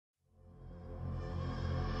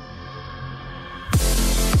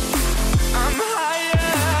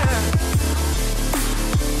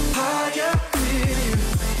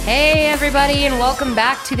everybody, and welcome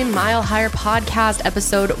back to the Mile Higher Podcast,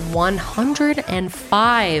 episode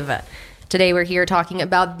 105. Today we're here talking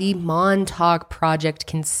about the Montauk Project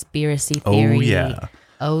conspiracy theory. Oh, yeah.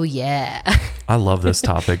 Oh, yeah. I love this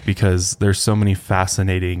topic because there's so many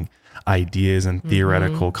fascinating ideas and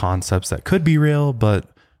theoretical concepts that could be real, but,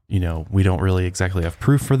 you know, we don't really exactly have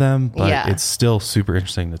proof for them, but it's still super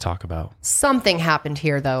interesting to talk about. Something happened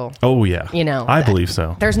here, though. Oh, yeah. You know, I believe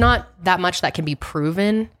so. There's not that much that can be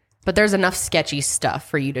proven, but there's enough sketchy stuff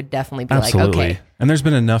for you to definitely be Absolutely. like, okay. And there's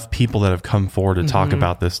been enough people that have come forward to talk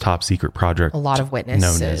about this top secret project. A lot of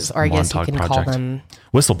witnesses, or I guess you can call them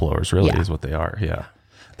whistleblowers, really is what they are. Yeah.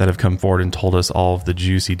 That have come forward and told us all of the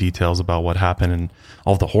juicy details about what happened and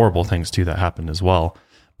all of the horrible things too that happened as well.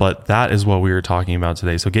 But that is what we were talking about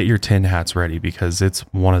today. So get your tin hats ready because it's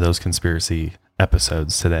one of those conspiracy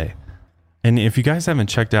episodes today. And if you guys haven't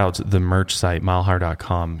checked out the merch site,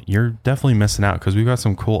 milehigher.com, you're definitely missing out because we've got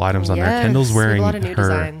some cool items on there. Kendall's wearing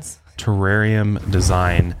her terrarium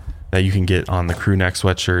design that you can get on the crew neck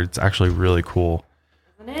sweatshirt. It's actually really cool.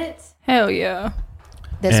 Isn't it? Hell yeah.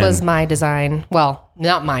 This was my design. Well,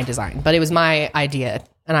 not my design, but it was my idea.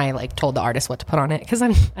 And I told the artist what to put on it because I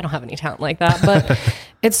don't have any talent like that. But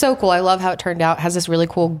it's so cool. I love how it turned out. It has this really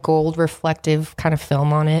cool gold reflective kind of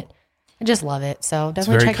film on it. I just love it. So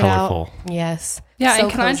definitely check colorful. It out. Yes. Yeah, so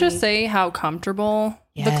and can I cozy. just say how comfortable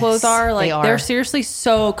the Yes, clothes are? they are. They're seriously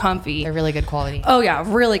so comfy. They're really good quality. Oh yeah,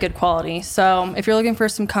 really good quality. So if you're looking for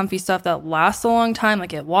some comfy stuff that lasts a long time,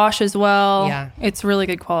 like it washes well, it's really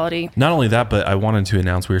good quality. Not only that, but I wanted to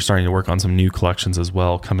announce we were starting to work on some new collections as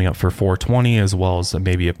well, coming up for 420, as well as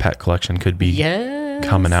maybe a pet collection could be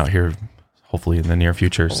coming out here, hopefully in the near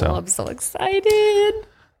future. So I'm so excited.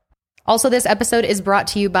 Also, this episode is brought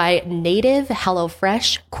to you by Native,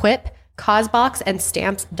 HelloFresh, Quip, Cosbox, and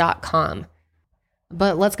Stamps.com.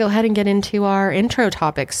 But let's go ahead and get into our intro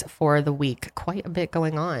topics for the week. Quite a bit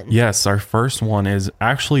going on. Yes, our first one is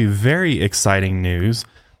actually very exciting news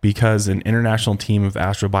because an international team of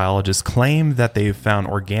astrobiologists claim that they've found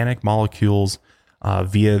organic molecules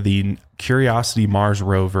via the Curiosity Mars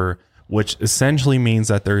rover, which essentially means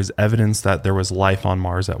that there is evidence that there was life on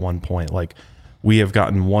Mars at one point. Like, we have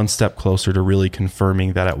gotten one step closer to really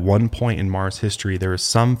confirming that at one point in Mars history, there is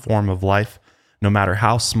some form of life, no matter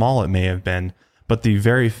how small it may have been. But the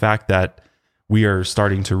very fact that we are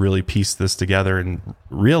starting to really piece this together and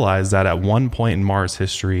realize that at one point in Mars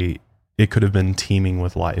history, it could have been teeming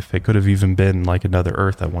with life. It could have even been like another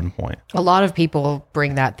Earth at one point. A lot of people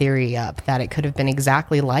bring that theory up, that it could have been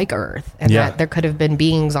exactly like Earth, and that there could have been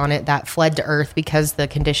beings on it that fled to Earth because the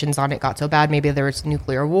conditions on it got so bad. Maybe there was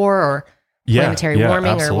nuclear war or planetary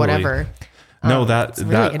warming or whatever. No, it's a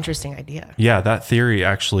really interesting idea. Yeah, that theory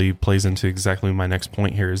actually plays into exactly my next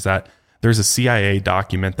point here, is that there's a CIA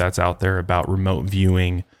document that's out there about remote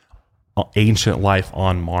viewing ancient life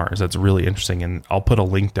on Mars. That's really interesting, and I'll put a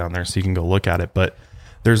link down there so you can go look at it. But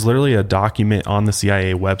there's literally a document on the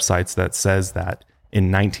CIA websites that says that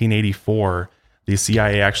in 1984, the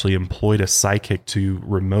CIA actually employed a psychic to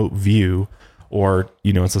remote view, or,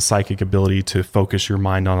 you know, it's a psychic ability to focus your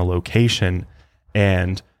mind on a location.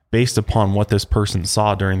 And based upon what this person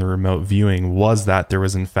saw during the remote viewing was that there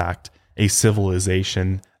was in fact a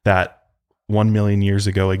civilization that 1 million years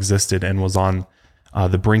ago existed and was on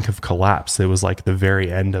the brink of collapse. It was like the very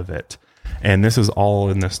end of it. And this is all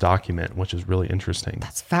in this document, which is really interesting.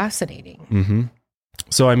 That's fascinating. Mm-hmm.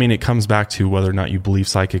 So, I mean, it comes back to whether or not you believe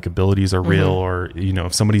psychic abilities are real, or, you know,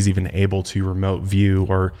 if somebody's even able to remote view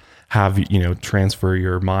or have, you know, transfer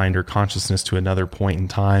your mind or consciousness to another point in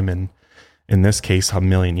time. And in this case, 1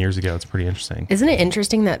 million years ago, it's pretty interesting. Isn't it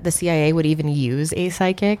interesting that the CIA would even use a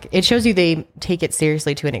psychic? It shows you they take it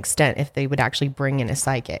seriously to an extent if they would actually bring in a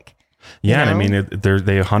psychic. Yeah, and I mean,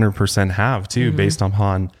 they 100% have too, based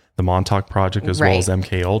upon the Montauk Project as well as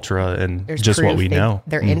MK Ultra and There's just what we know.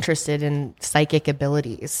 They're interested in psychic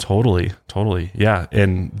abilities. Totally. Yeah.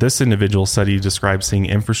 And this individual said he described seeing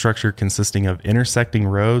infrastructure consisting of intersecting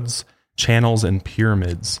roads, channels, and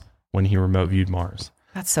pyramids when he remote viewed Mars.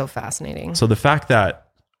 That's so fascinating. So the fact that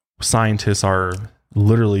scientists are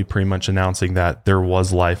literally pretty much announcing that there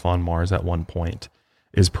was life on Mars at one point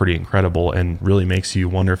is pretty incredible, and really makes you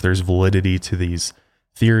wonder if there's validity to these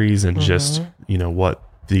theories and just, you know, what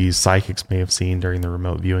these psychics may have seen during the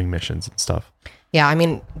remote viewing missions and stuff. Yeah, I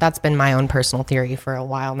mean, that's been my own personal theory for a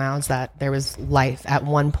while now, is that there was life at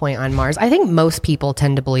one point on Mars. I think most people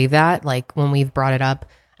tend to believe that. Like, when we've brought it up,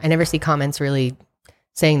 I never see comments really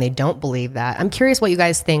saying they don't believe that. I'm curious what you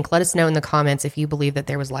guys think. Let us know in the comments if you believe that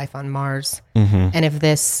there was life on Mars, and if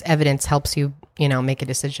this evidence helps you, you know, make a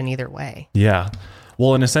decision either way. Yeah.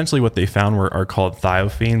 Well, and essentially what they found are called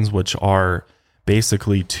thiophenes, which are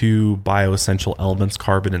basically two bioessential elements,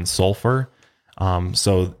 carbon and sulfur.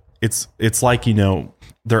 So it's like,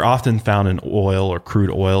 they're often found in oil or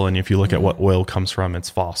crude oil. And if you look at what oil comes from, it's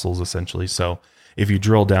fossils essentially. So if you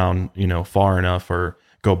drill down, far enough or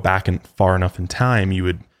go back and far enough in time, you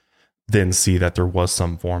would then see that there was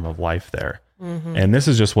some form of life there. And this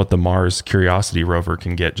is just what the Mars Curiosity rover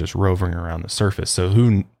can get just roving around the surface. So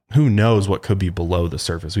who knows what could be below the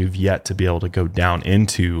surface? We've yet to be able to go down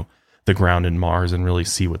into the ground in Mars and really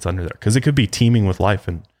see what's under there, because it could be teeming with life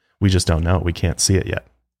and we just don't know. We can't see it yet.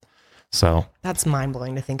 So that's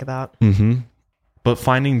mind-blowing to think about. But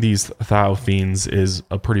finding these thiophenes is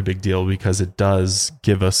a pretty big deal, because it does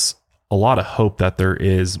give us a lot of hope that there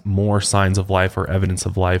is more signs of life or evidence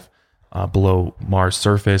of life below Mars'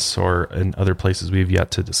 surface or in other places we've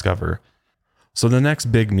yet to discover. So the next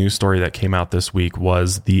big news story that came out this week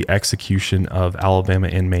was the execution of Alabama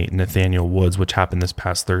inmate Nathaniel Woods, which happened this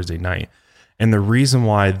past Thursday night. And the reason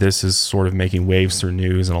why this is sort of making waves through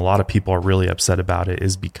news and a lot of people are really upset about it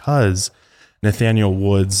is because Nathaniel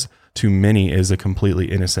Woods, to many, is a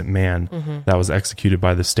completely innocent man that was executed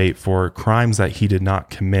by the state for crimes that he did not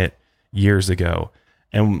commit years ago.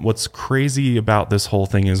 And what's crazy about this whole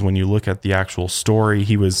thing is when you look at the actual story,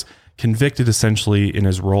 he was convicted essentially in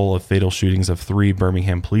his role of fatal shootings of 3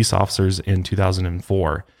 Birmingham police officers in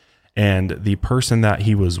 2004. And the person that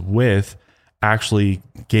he was with actually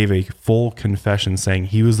gave a full confession saying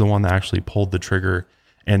he was the one that actually pulled the trigger,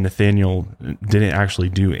 and Nathaniel didn't actually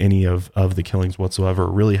do any of the killings whatsoever,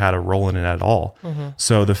 really had a role in it at all.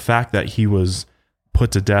 So the fact that he was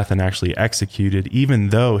put to death and actually executed, even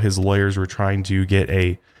though his lawyers were trying to get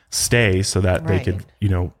a stay so that they could,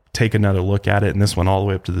 take another look at it, and this went all the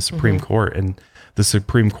way up to the Supreme Court, and the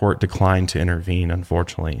Supreme Court declined to intervene,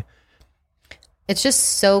 unfortunately. It's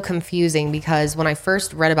just so confusing, because when I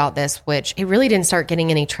first read about this, which it really didn't start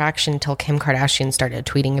getting any traction until Kim Kardashian started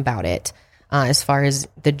tweeting about it, as far as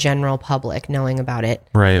the general public knowing about it.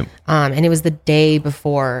 Right. And it was the day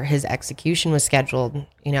before his execution was scheduled,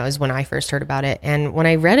 is when I first heard about it. And when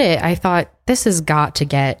I read it, I thought, this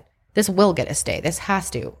will get a stay. This has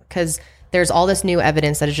to, because there's all this new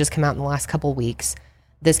evidence that has just come out in the last couple weeks,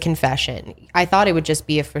 this confession. I thought it would just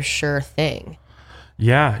be a for sure thing.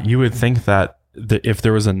 Yeah, you would think that if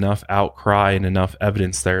there was enough outcry and enough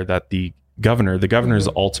evidence there, that the governor is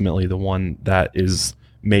ultimately the one that is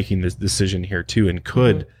making this decision here too, and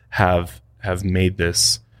could have made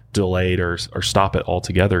this delayed or stop it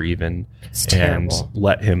altogether even, and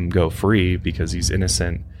let him go free because he's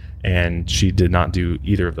innocent. And she did not do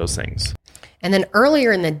either of those things. And then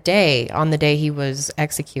earlier in the day, on the day he was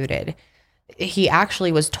executed, he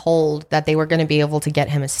actually was told that they were going to be able to get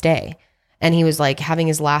him a stay. And he was like having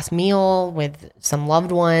his last meal with some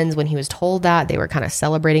loved ones. When he was told that, they were kind of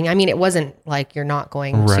celebrating. I mean, it wasn't like you're not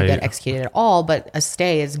going to get executed at all, but a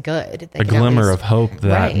stay is good. A glimmer of hope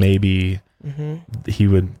that maybe he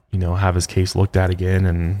would, have his case looked at again.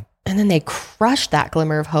 And then they crushed that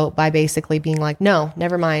glimmer of hope by basically being like, no,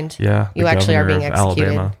 never mind. Yeah, you actually are being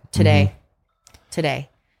executed today. Today.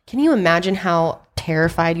 Can you imagine how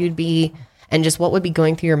terrified you'd be, and just what would be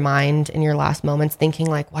going through your mind in your last moments, thinking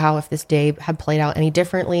like, wow, if this day had played out any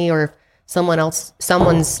differently, or if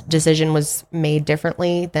someone's decision was made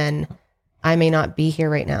differently, then I may not be here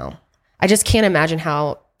right now. I just can't imagine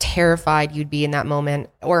how terrified you'd be in that moment,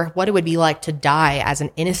 or what it would be like to die as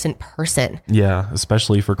an innocent person. Yeah,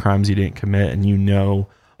 especially for crimes you didn't commit, and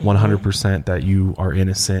 100% that you are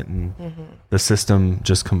innocent, and the system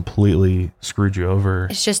just completely screwed you over.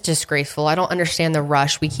 It's just disgraceful. I don't understand the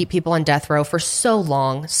rush. We keep people on death row for so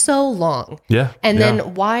long. Yeah. And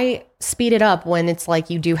then why speed it up when it's like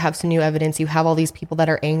you do have some new evidence, you have all these people that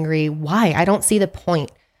are angry? Why? I don't see the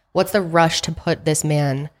point. What's the rush to put this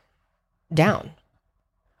man down?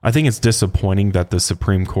 I think it's disappointing that the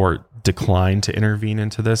Supreme Court declined to intervene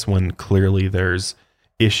into this when clearly there's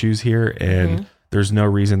issues here, and there's no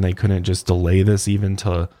reason they couldn't just delay this even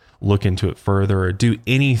to look into it further or do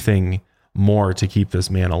anything more to keep this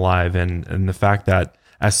man alive. And the fact that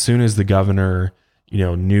as soon as the governor,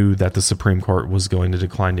 knew that the Supreme Court was going to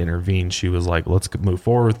decline to intervene, she was like, let's move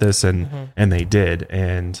forward with this. And they did.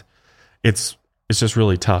 And it's just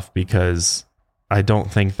really tough, because I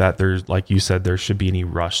don't think that there's, like you said, there should be any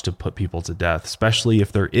rush to put people to death, especially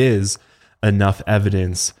if there is enough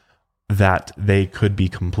evidence that they could be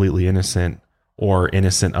completely innocent or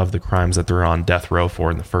innocent of the crimes that they're on death row for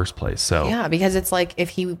in the first place. So yeah, because it's like, if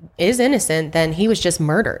he is innocent, then he was just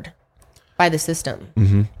murdered by the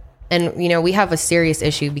system. And we have a serious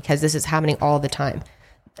issue because this is happening all the time.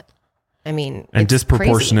 I mean, and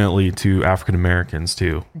disproportionately to African Americans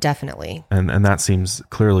too. Definitely. And that seems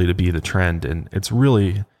clearly to be the trend. And it's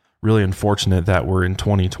really, really unfortunate that we're in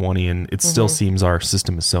 2020 and it still seems our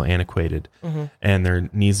system is so antiquated, and there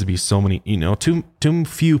needs to be so many, too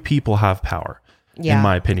few people have power. In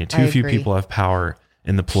my opinion, too few people have power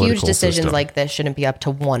in the political Huge decisions system. like this shouldn't be up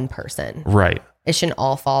to one person. Right. It shouldn't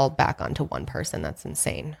all fall back onto one person. That's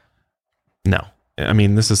insane. No. I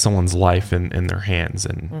mean, this is someone's life in their hands.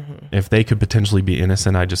 And if they could potentially be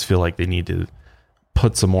innocent, I just feel like they need to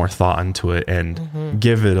put some more thought into it and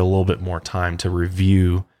give it a little bit more time to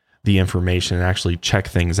review the information and actually check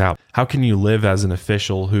things out. How can you live as an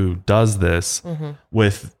official who does this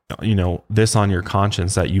with, this on your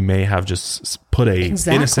conscience that you may have just put a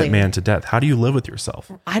innocent man to death? How do you live with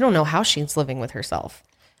yourself? I don't know how she's living with herself.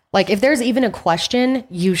 Like, if there's even a question,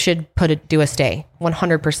 you should do a stay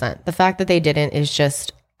 100%. The fact that they didn't is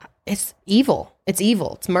just, it's evil. It's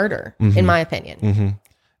evil. It's murder, in my opinion.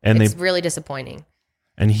 And it's really disappointing.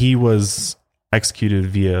 And he was executed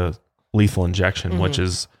via lethal injection, which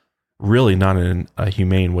is really not a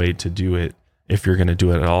humane way to do it if you're going to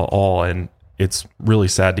do it at all. And it's really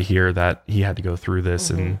sad to hear that he had to go through this.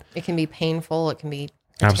 And it can be painful. It can be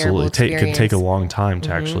absolutely can take a long time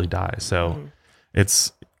to actually die. So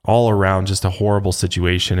it's all around just a horrible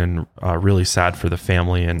situation, and really sad for the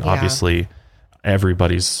family. And obviously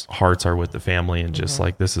everybody's hearts are with the family, and just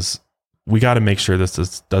like, we got to make sure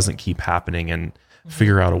this doesn't keep happening, and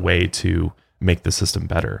figure out a way to make the system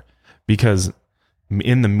better. Because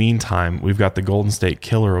in the meantime, we've got the Golden State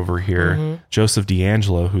Killer over here, Joseph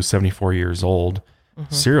DeAngelo, who's 74 years old,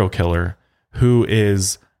 serial killer, who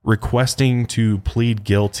is requesting to plead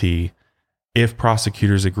guilty if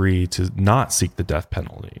prosecutors agree to not seek the death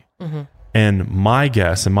penalty. And my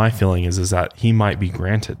guess and my feeling is that he might be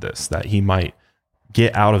granted this, that he might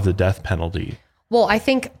get out of the death penalty. Well, I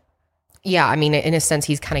think, I mean, in a sense,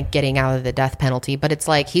 he's kind of getting out of the death penalty, but it's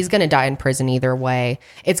like, he's going to die in prison either way.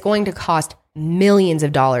 It's going to cost millions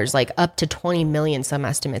of dollars, like up to 20 million, some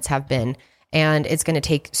estimates have been. And it's going to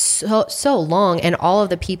take so long. And all of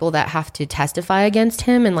the people that have to testify against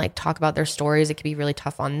him and like talk about their stories, it could be really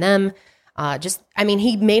tough on them.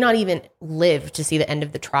 He may not even live to see the end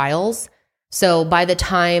of the trials. So by the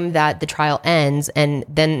time that the trial ends, and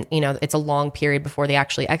then, it's a long period before they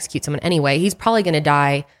actually execute someone anyway, he's probably going to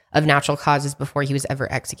die of natural causes before he was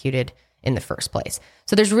ever executed in the first place.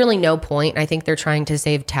 So there's really no point. I think they're trying to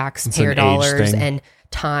save taxpayer dollars and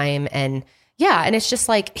time. And and it's just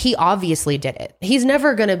like, he obviously did it. He's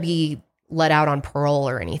never going to be let out on parole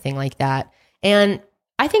or anything like that. And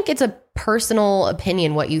I think it's a personal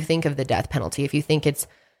opinion what you think of the death penalty. If you think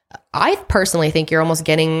I personally think you're almost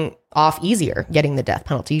getting off easier getting the death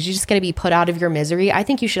penalty. You're just going to be put out of your misery. I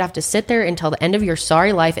think you should have to sit there until the end of your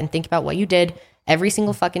sorry life and think about what you did every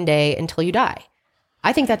single fucking day until you die.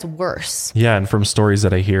 I think that's worse. Yeah, and from stories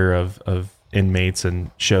that I hear of inmates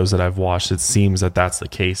and shows that I've watched, it seems that that's the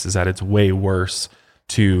case, is that it's way worse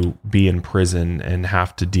to be in prison and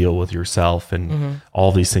have to deal with yourself and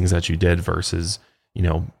all these things that you did versus,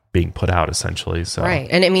 being put out essentially. So right.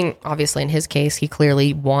 And I mean, obviously in his case, he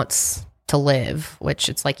clearly wants to live, which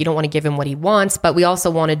it's like, you don't want to give him what he wants, but we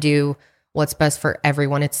also want to do what's best for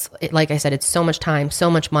everyone. Like I said, it's so much time, so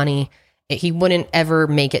much money. He wouldn't ever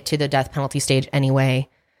make it to the death penalty stage anyway.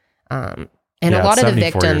 And a lot of the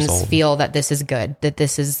victims feel that this is good, that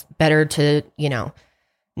this is better to,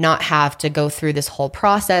 not have to go through this whole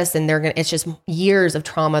process. And it's just years of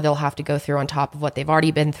trauma they'll have to go through on top of what they've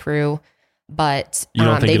already been through. But you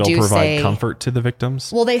don't think it'll provide comfort to the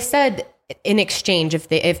victims? Well, they said in exchange, if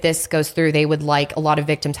this goes through, they would like, a lot of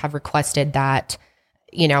victims have requested that,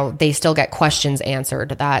 they still get questions answered,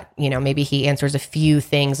 that, maybe he answers a few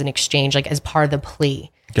things in exchange, like as part of the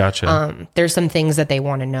plea. Gotcha. There's some things that they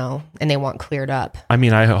want to know and they want cleared up. I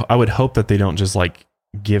mean, I would hope that they don't just like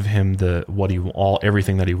give him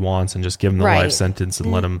everything that he wants and just give him the life sentence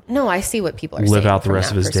and let him. No, I see what people are live saying out the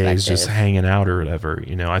rest of his days just hanging out or whatever.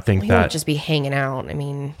 I think that won't just be hanging out. I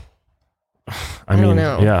mean, I don't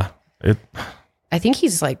know. Yeah, I think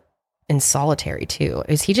he's like in solitary too.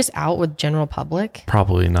 Is he just out with general public?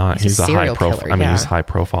 Probably not. He's a high profile. He's high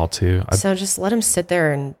profile too. So just let him sit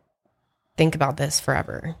there and think about this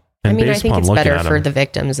forever. I think it's better for the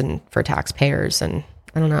victims and for taxpayers. And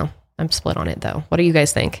I don't know. I'm split on it though. What do you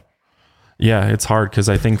guys think? Yeah, it's hard because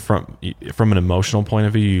I think from an emotional point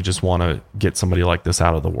of view, you just want to get somebody like this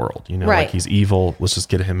out of the world. Right. Like he's evil. Let's just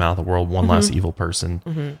get him out of the world. One less evil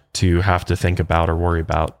person to have to think about or worry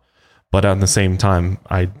about. But at the same time,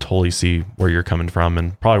 I totally see where you're coming from,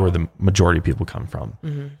 and probably where the majority of people come from,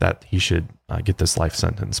 that he should get this life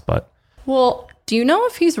sentence. But well, do you know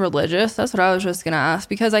if he's religious? That's what I was just going to ask,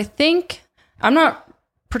 because I think I'm not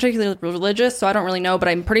particularly religious, so I don't really know, but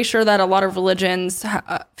I'm pretty sure that a lot of religions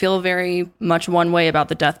feel very much one way about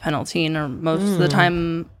the death penalty and are most of the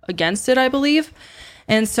time against it, I believe.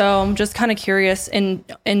 And so I'm just kind of curious in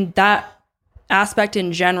that aspect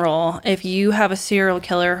in general, if you have a serial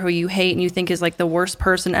killer who you hate and you think is like the worst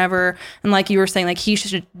person ever, and like you were saying, like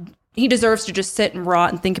he deserves to just sit and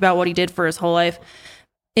rot and think about what he did for his whole life.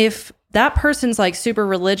 If that person's like super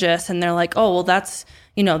religious and they're like, oh, well, that's,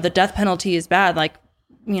 the death penalty is bad. Like,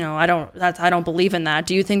 I don't believe in that.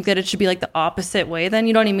 Do you think that it should be like the opposite way then?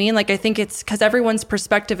 You know what I mean? Like, I think it's because everyone's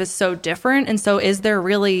perspective is so different. And so is there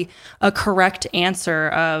really a correct answer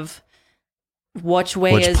of which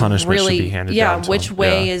way punishment should be handed down to which them?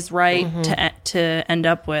 way is right to end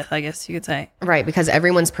up with, I guess you could say. Right, because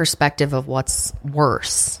everyone's perspective of what's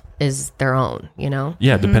worse is their own,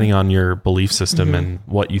 Yeah, depending on your belief system and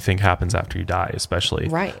what you think happens after you die, especially.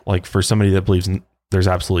 Right. Like for somebody that believes there's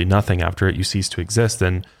absolutely nothing after it, you cease to exist,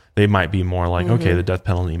 then they might be more like, okay, the death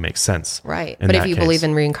penalty makes sense. Right. But if you believe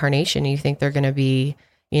in reincarnation, you think they're going to be,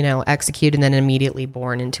 executed and then immediately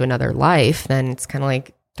born into another life, then it's kind of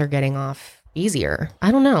like they're getting off easier.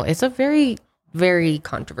 I don't know. It's a very, very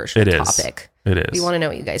controversial topic. It is. We want to know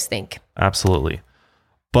what you guys think. Absolutely.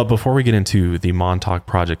 But before we get into the Montauk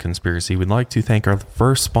Project conspiracy, we'd like to thank our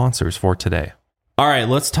first sponsors for today. All right,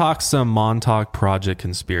 let's talk some Montauk Project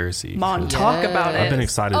conspiracy. Talk about it. I've been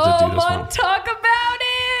excited to do this one. Talk about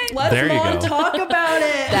it. Let's talk about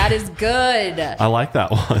it. That is good. I like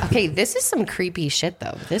that one. Okay, this is some creepy shit,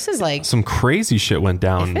 though. This is like... Some crazy shit went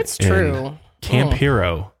down. If it's true. Camp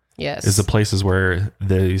Hero. Yes. Is the places where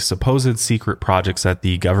the supposed secret projects that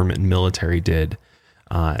the government and military did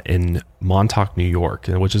in Montauk, New York,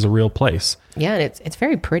 which is a real place. Yeah, and it's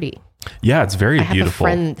very pretty. Yeah, it's very beautiful. I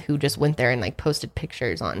have a friend who just went there and like posted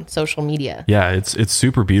pictures on social media. Yeah, it's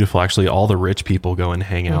super beautiful. Actually, all the rich people go and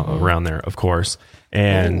hang out around there, of course.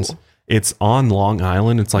 And it's on Long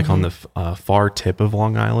Island. It's like on the far tip of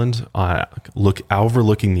Long Island,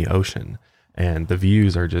 overlooking the ocean. And the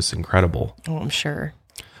views are just incredible. Oh, I'm sure.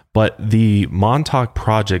 But the Montauk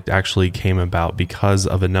Project actually came about because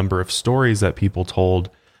of a number of stories that people told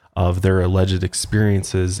of their alleged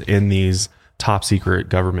experiences in these top secret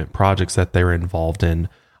government projects that they were involved in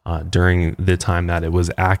during the time that it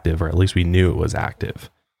was active, or at least we knew it was active.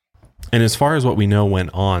 And as far as what we know went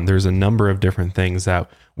on, there's a number of different things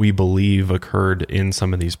that we believe occurred in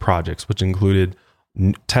some of these projects, which included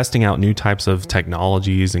testing out new types of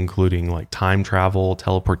technologies, including like time travel,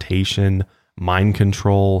 teleportation, mind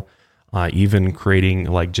control, even creating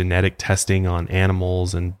like genetic testing on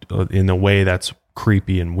animals, and in a way that's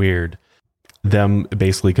creepy and weird. Them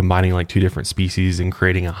basically combining like two different species and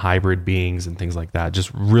creating a hybrid beings and things like that.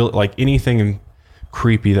 Just real, like anything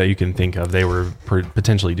creepy that you can think of, they were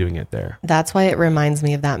potentially doing it there. That's why it reminds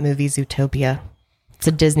me of that movie Zootopia. It's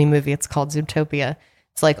a Disney movie. It's called Zootopia.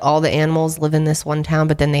 It's like all the animals live in this one town,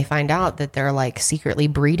 but then they find out that they're like secretly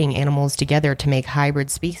breeding animals together to make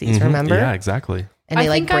hybrid species. Remember? Yeah, exactly. And they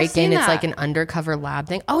like break in. It's like an undercover lab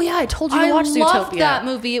thing. Oh yeah, I told you I watched Zootopia. I loved that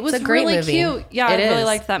movie. It was a great really cute. Yeah, I really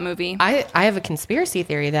liked that movie. I have a conspiracy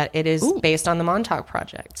theory that it is based on the Montauk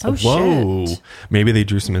Project. Oh, whoa. Shit. Maybe they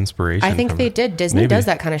drew some inspiration. I think they did. Disney does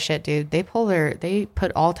that kind of shit, dude. They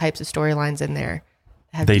put all types of storylines in there.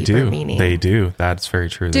 They do. That's very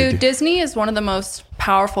true. Dude, Disney is one of the most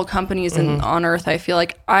powerful companies on earth. I feel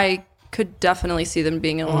like I could definitely see them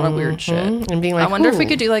being in a lot of weird shit. And being like, I wonder if we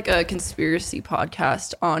could do like a conspiracy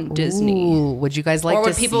podcast on Disney. Would you guys like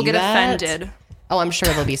to see that? Or would people get offended? Oh, I'm sure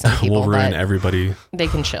there'll be some people. We'll ruin everybody. They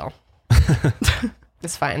can chill.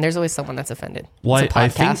 It's fine. There's always someone that's offended. Well, I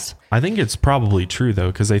think it's probably true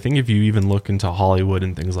though, because I think if you even look into Hollywood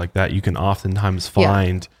and things like that, you can oftentimes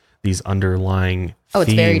find these underlying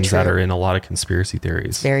themes that are in a lot of conspiracy theories.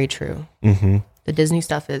 It's very true. The Disney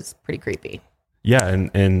stuff is pretty creepy. Yeah,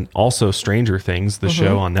 and also Stranger Things, the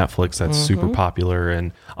show on Netflix that's super popular,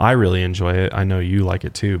 and I really enjoy it. I know you like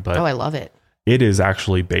it too, but I love it. It is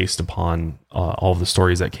actually based upon all of the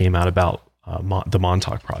stories that came out about the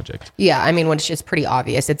Montauk Project. Yeah, I mean, which is pretty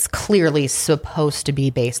obvious. It's clearly supposed to be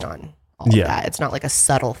based on all of that. It's not like a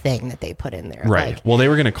subtle thing that they put in there. Right. Like, well, they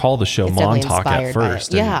were going to call the show Montauk at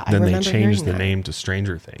first, and then they changed the name to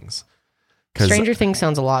Stranger Things. Stranger Things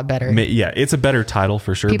sounds a lot better. Yeah, it's a better title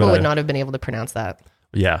for sure. People would not have been able to pronounce that.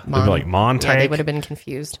 Yeah, they'd be like Montauk. Yeah, they would have been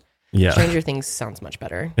confused. Yeah. Stranger Things sounds much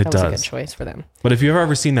better. That was a good choice for them. But if you've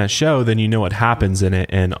ever seen that show, then you know what happens in it.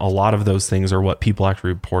 And a lot of those things are what people actually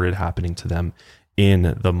reported happening to them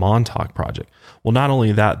in the Montauk Project. Well, not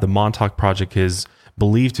only that, the Montauk Project is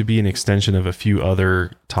believed to be an extension of a few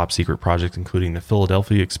other top secret projects, including the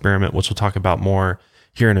Philadelphia experiment, which we'll talk about more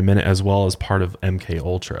here in a minute, as well as part of MK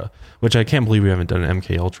Ultra, which I can't believe we haven't done an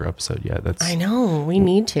MK Ultra episode yet. I know, we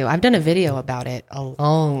need to. I've done a video about it a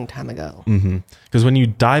long time ago. Because when you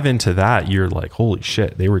dive into that, you're like, holy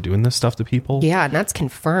shit, they were doing this stuff to people. Yeah, and that's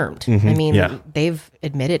confirmed. I mean, they've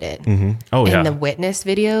admitted it. Oh, and the witness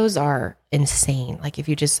videos are insane. Like if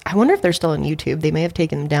you just, I wonder if they're still on YouTube. They may have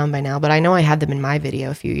taken them down by now, but I know I had them in my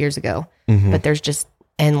video a few years ago. But there's just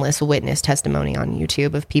endless witness testimony on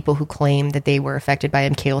YouTube of people who claim that they were affected by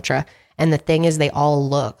MK Ultra. And the thing is, they all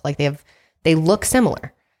look like they look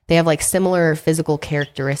similar. They have like similar physical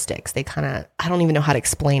characteristics. They kind of, I don't even know how to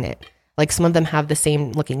explain it. Like some of them have the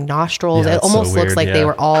same looking nostrils. Yeah, it almost so weird, looks like they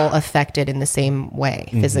were all affected in the same way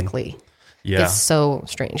physically. Yeah. It's so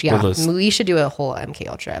strange. Yeah. Well, we should do a whole MK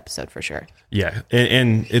Ultra episode for sure. Yeah.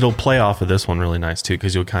 And it'll play off of this one really nice too,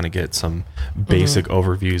 because you'll kind of get some basic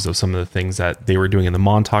overviews of some of the things that they were doing in the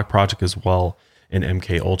Montauk project as well in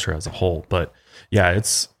MK Ultra as a whole. But yeah,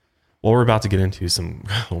 we're about to get into some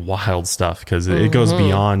wild stuff because it goes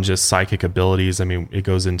beyond just psychic abilities. I mean, it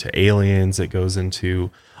goes into aliens, it goes into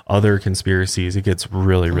other conspiracies. It gets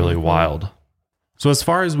really, really wild. So as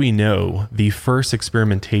far as we know, the first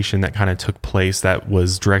experimentation that kind of took place that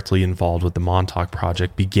was directly involved with the Montauk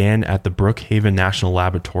Project began at the Brookhaven National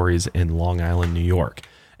Laboratories in Long Island, New York.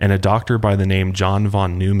 And a doctor by the name John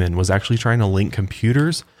von Neumann was actually trying to link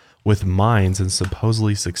computers with minds and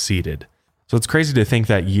supposedly succeeded. So it's crazy to think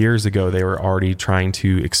that years ago they were already trying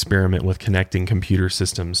to experiment with connecting computer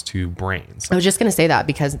systems to brains. I was just going to say that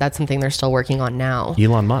because that's something they're still working on now.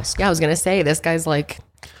 Elon Musk. Yeah, I was going to say this guy's like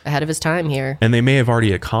ahead of his time here. And they may have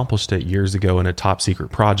already accomplished it years ago in a top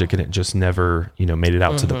secret project and it just never, made it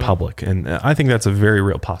out to the public. And I think that's a very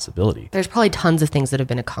real possibility. There's probably tons of things that have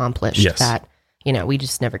been accomplished that, we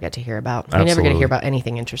just never get to hear about. We never get to hear about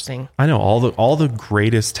anything interesting. I know all the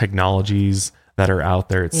greatest technologies that are out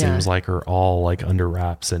there, it seems like, are all like under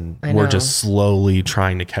wraps, and we're just slowly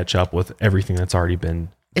trying to catch up with everything that's already been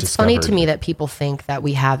discovered. Funny to me that people think that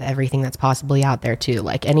we have everything that's possibly out there too.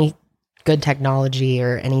 Like any good technology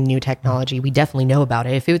or any new technology, we definitely know about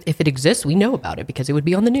it. If it exists, we know about it because it would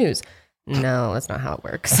be on the news. No, that's not how it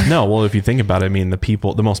works. No, well, if you think about it, I mean,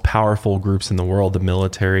 the most powerful groups in the world, the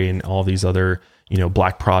military and all these other,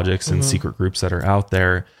 black projects and secret groups that are out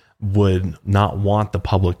there, would not want the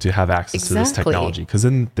public to have access to this technology because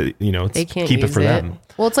then they can't keep it for them.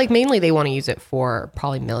 Well, it's like mainly they want to use it for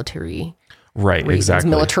probably military reasons.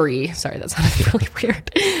 Exactly. Military, sorry, that sounded really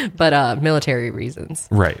weird, but military reasons,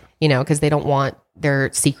 right? Because they don't want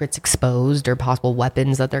their secrets exposed or possible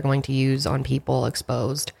weapons that they're going to use on people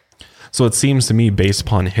exposed. So it seems to me, based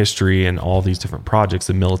upon history and all these different projects,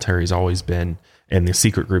 the military has always been, and the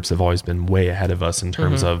secret groups have always been way ahead of us in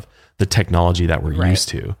terms of the technology that we're used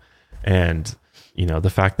to. And, the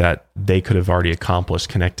fact that they could have already accomplished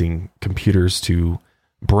connecting computers to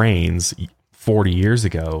brains 40 years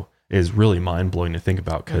ago is really mind blowing to think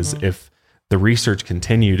about. Because if the research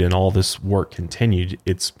continued and all this work continued,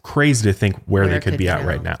 it's crazy to think where they could be at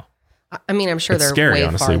right now. I mean, I'm sure it's they're scary, way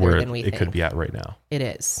honestly, farther where than we think. could be at right now. It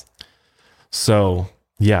is. So,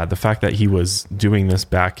 yeah, the fact that he was doing this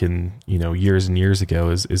back in, years and years ago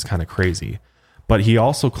is kind of crazy. But he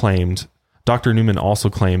also claimed, Dr. Newman also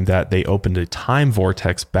claimed that they opened a time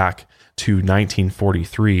vortex back to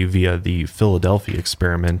 1943 via the Philadelphia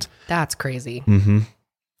experiment. That's crazy.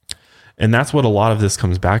 And that's what a lot of this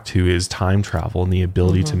comes back to, is time travel and the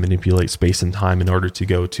ability to manipulate space and time in order to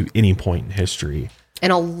go to any point in history.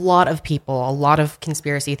 And a lot of people, a lot of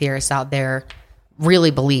conspiracy theorists out there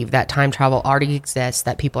really believe that time travel already exists,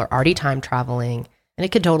 that people are already time traveling, and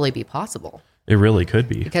it could totally be possible. It really could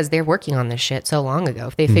be. Because they're working on this shit so long ago.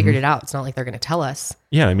 If they figured it out, it's not like they're going to tell us.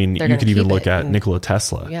 Yeah, I mean, you could even look at Nikola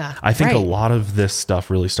Tesla. Yeah, I think a lot of this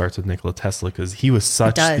stuff really starts with Nikola Tesla because he was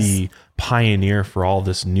such the pioneer for all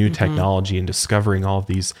this new technology and discovering all of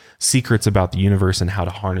these secrets about the universe and how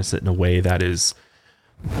to harness it in a way that is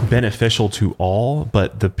beneficial to all,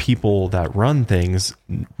 but the people that run things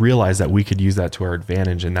realize that we could use that to our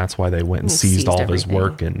advantage, and that's why they went and seized all of his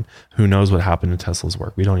work. And who knows what happened to Tesla's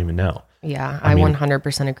work? We don't even know. Yeah, I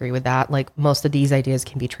 100% agree with that. Like, most of these ideas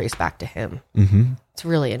can be traced back to him. It's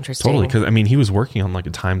really interesting. Totally, because I mean, he was working on like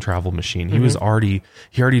a time travel machine. He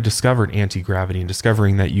already discovered anti-gravity and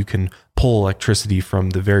discovering that you can pull electricity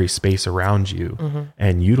from the very space around you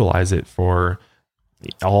and utilize it for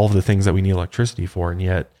all of the things that we need electricity for. And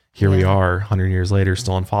yet here we are 100 years later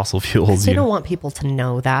still on fossil fuels. They don't want people to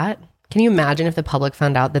know that. Can you imagine if the public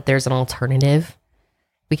found out that there's an alternative?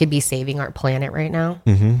 We could be saving our planet right now.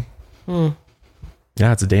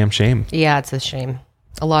 Yeah, it's a damn shame. Yeah, it's a shame.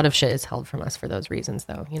 A lot of shit is held from us for those reasons,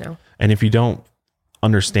 though, And if you don't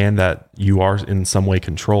understand that you are in some way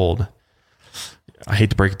controlled, I hate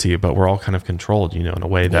to break it to you, but we're all kind of controlled, in a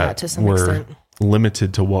way that to some we're extent.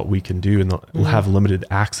 limited to what we can do and have limited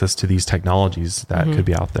access to these technologies that could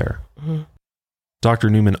be out there.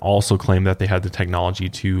 Dr. Newman also claimed that they had the technology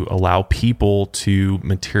to allow people to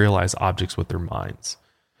materialize objects with their minds.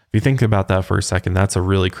 If you think about that for a second, that's a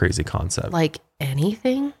really crazy concept. Like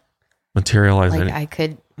anything? Materialize Like any- I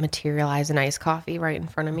could materialize an iced coffee right in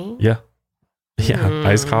front of me? Yeah.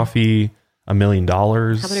 Iced coffee, $1 million. How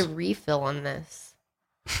about a refill on this?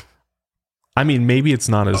 I mean, maybe it's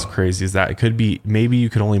not as crazy as that. It could be, maybe you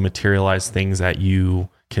could only materialize things that you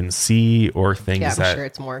can see or things Yeah, I'm that... sure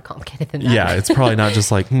it's more complicated than that. Yeah, it's probably not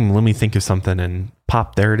just like, let me think of something and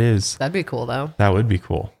pop, there it is. That'd be cool though. That would be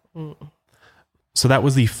cool. So that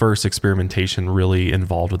was the first experimentation really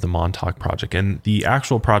involved with the Montauk project. And the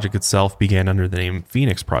actual project itself began under the name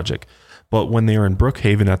Phoenix Project. But when they were in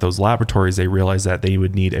Brookhaven at those laboratories, they realized that they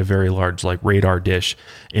would need a very large radar dish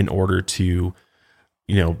in order to,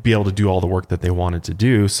 be able to do all the work that they wanted to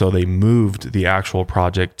do. So they moved the actual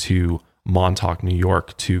project to Montauk, New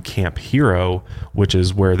York, to Camp Hero, which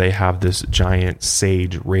is where they have this giant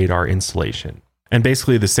SAGE radar installation. And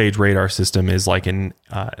basically the SAGE radar system is like an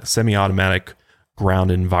semi-automatic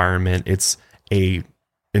ground environment. It's a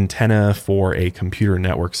antenna for a computer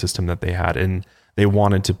network system that they had, and they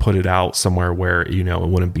wanted to put it out somewhere where it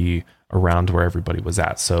wouldn't be around where everybody was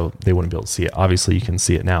at, so they wouldn't be able to see it. Obviously you can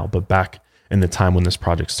see it now, but back in the time when this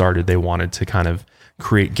project started, they wanted to kind of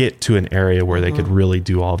get to an area where they could really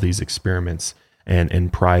do all of these experiments and in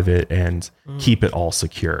private and keep it all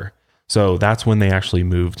secure. So that's when they actually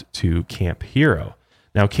moved to Camp Hero.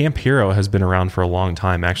 Now Camp Hero has been around for a long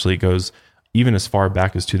time. Actually, it goes even as far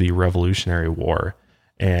back as to the Revolutionary War.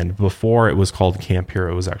 And before it was called Camp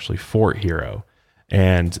Hero, it was actually Fort Hero.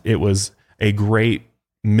 And it was a great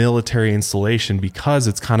military installation because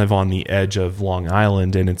it's kind of on the edge of Long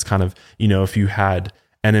Island. And it's kind of, if you had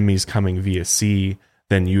enemies coming via sea,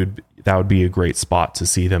 then that would be a great spot to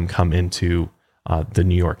see them come into the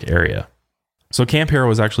New York area. So Camp Hero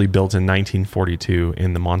was actually built in 1942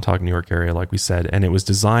 in the Montauk, New York area, like we said, and it was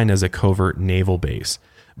designed as a covert naval base,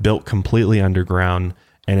 built completely underground,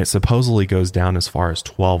 and it supposedly goes down as far as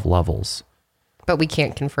 12 levels. But we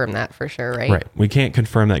can't confirm that for sure, right? Right. We can't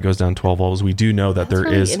confirm that it goes down 12 levels. We do know that there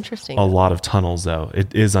really is interesting. a lot of tunnels, though.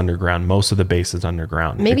 It is underground. Most of the base is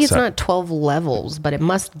underground. Maybe it's not 12 levels, but it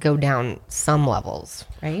must go down some levels,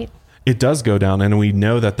 right? It does go down, and we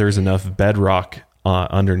know that there's enough bedrock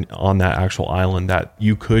on that actual island that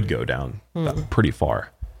you could go down pretty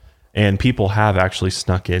far. And people have actually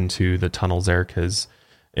snuck into the tunnels there because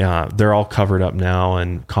they're all covered up now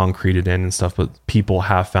and concreted in and stuff, but people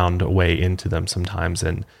have found a way into them sometimes.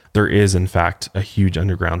 And there is, in fact, a huge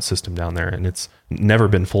underground system down there, and it's never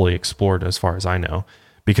been fully explored as far as I know,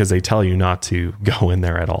 because they tell you not to go in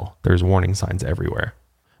there at all. There's warning signs everywhere.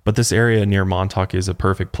 But this area near Montauk is a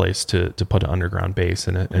perfect place to put an underground base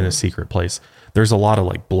in a secret place. There's a lot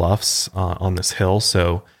of bluffs on this hill,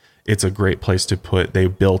 so it's a great place to put. They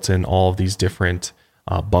built in all of these different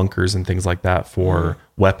bunkers and things like that for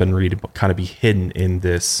weaponry to kind of be hidden in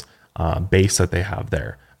this base that they have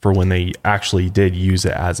there for when they actually did use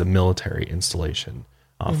it as a military installation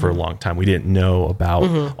for a long time. We didn't know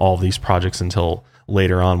about all of these projects until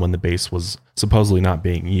later on when the base was supposedly not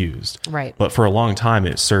being used. Right. But for a long time,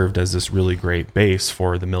 it served as this really great base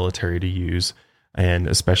for the military to use. And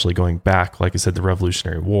especially going back, like I said, the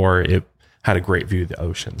Revolutionary War, it had a great view of the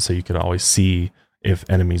ocean. So you could always see if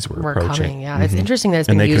enemies were approaching. Coming, yeah. It's interesting that it's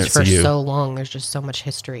been used for so long. There's just so much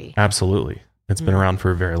history. Absolutely. It's been around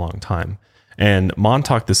for a very long time. And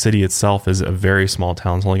Montauk, the city itself, is a very small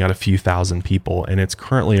town. It's only got a few thousand people. And it's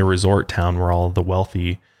currently a resort town where all of the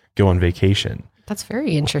wealthy go on vacation. That's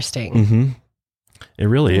very interesting. It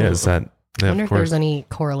really is. That I wonder if there's any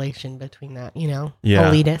correlation between that, Yeah.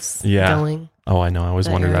 elitists going. Oh, I know. I always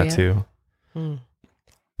wondered that too.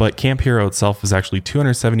 But Camp Hero itself is actually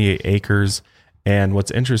 278 acres. And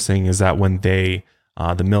what's interesting is that when the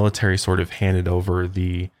military sort of handed over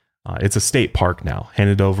it's a state park now,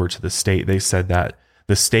 handed over to the state, they said that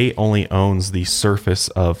the state only owns the surface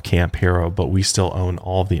of Camp Hero, but we still own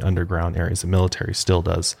all of the underground areas. The military still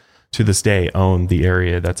does, to this day, own the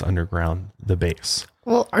area that's underground the base.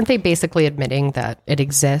 Well, aren't they basically admitting that it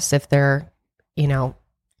exists if they're,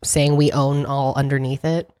 saying we own all underneath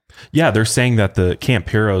it? Yeah, they're saying that the Camp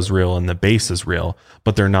Hero is real and the base is real,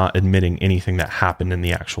 but they're not admitting anything that happened in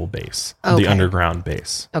the actual base, the underground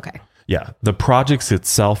base. Okay. Yeah, the projects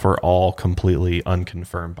itself are all completely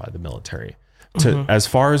unconfirmed by the military. As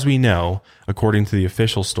far as we know, according to the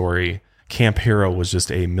official story, Camp Hero was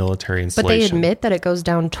just a military installation. But they admit that it goes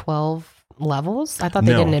down 12 levels? I thought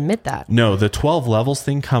they didn't admit that. No, the 12 levels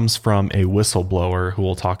thing comes from a whistleblower who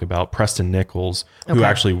we'll talk about, Preston Nichols, who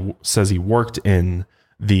actually says he worked in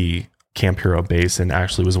the Camp Hero base and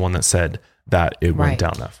actually was the one that said that it went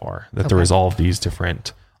down that far, that there was all of these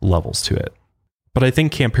different levels to it. But I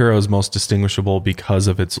think Camp Hero is most distinguishable because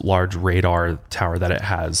of its large radar tower that it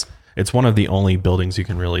has. It's one of the only buildings you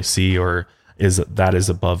can really see is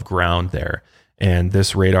above ground there. And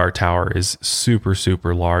this radar tower is super,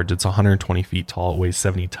 super large. It's 120 feet tall. It weighs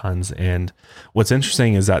 70 tons. And what's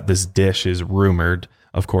interesting is that this dish is rumored,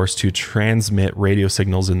 of course, to transmit radio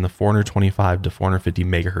signals in the 425 to 450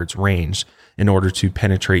 megahertz range in order to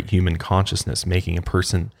penetrate human consciousness, making a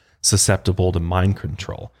person susceptible to mind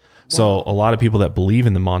control. So a lot of people that believe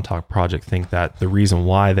in the Montauk Project think that the reason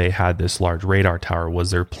why they had this large radar tower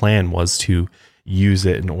was their plan was to use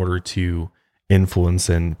it in order to influence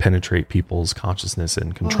and penetrate people's consciousness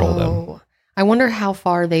and control them. I wonder how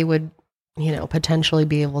far they would, potentially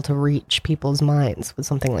be able to reach people's minds with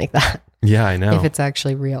something like that. Yeah, I know. If it's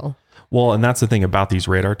actually real. Well, and that's the thing about these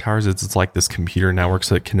radar towers. It's like this computer network,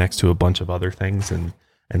 so it connects to a bunch of other things.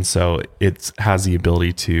 And so it has the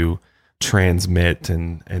ability to transmit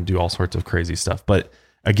and do all sorts of crazy stuff. But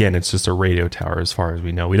again, it's just a radio tower as far as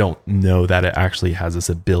we know. We don't know that it actually has this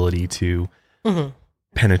ability to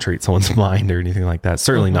penetrate someone's mind or anything like that.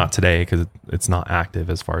 Certainly not today, because it's not active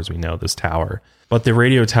as far as we know, this tower. But the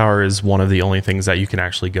radio tower is one of the only things that you can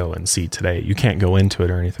actually go and see today. You can't go into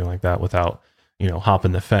it or anything like that without,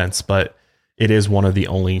 hopping the fence. But it is one of the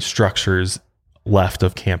only structures left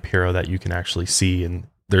of Camp Hero that you can actually see. And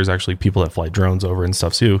there's actually people that fly drones over and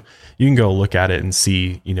stuff too. You can go look at it and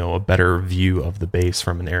see, a better view of the base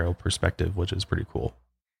from an aerial perspective, which is pretty cool.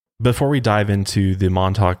 Before we dive into the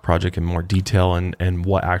Montauk Project in more detail and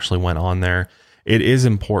what actually went on there, it is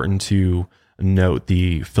important to note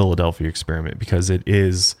the Philadelphia experiment, because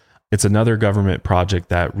it's another government project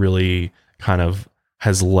that really kind of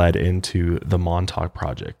has led into the Montauk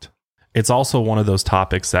Project. It's also one of those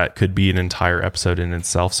topics that could be an entire episode in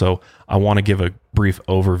itself. So I want to give a brief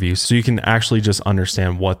overview so you can actually just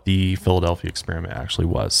understand what the Philadelphia experiment actually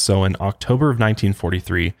was. So in October of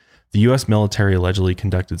 1943, the U.S. military allegedly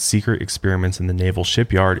conducted secret experiments in the naval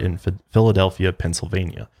shipyard in Philadelphia,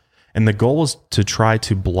 Pennsylvania. And the goal was to try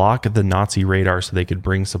to block the Nazi radar so they could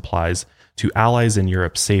bring supplies to allies in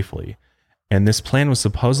Europe safely. And this plan was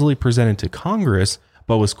supposedly presented to Congress,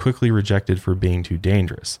 but was quickly rejected for being too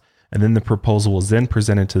dangerous. And then the proposal was then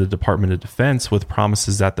presented to the Department of Defense with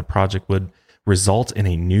promises that the project would result in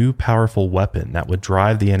a new powerful weapon that would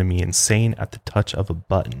drive the enemy insane at the touch of a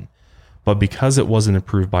button. But because it wasn't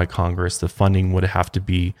approved by Congress, the funding would have to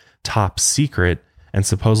be top secret and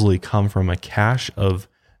supposedly come from a cache of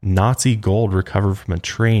Nazi gold recovered from a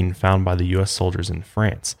train found by the U.S. soldiers in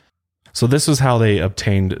France. So this was how they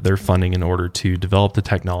obtained their funding in order to develop the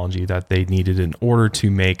technology that they needed in order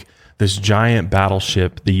to make this giant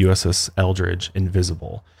battleship, the USS Eldridge,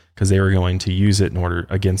 invisible, because they were going to use it in order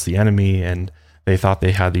against the enemy, and they thought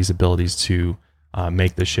they had these abilities to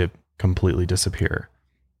make the ship completely disappear.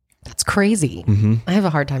 That's crazy. I have a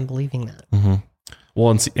hard time believing that.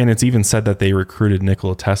 Well, and it's even said that they recruited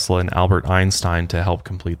Nikola Tesla and Albert Einstein to help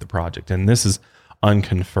complete the project. And this is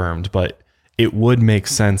unconfirmed, but it would make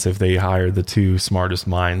sense if they hired the two smartest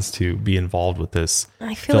minds to be involved with this.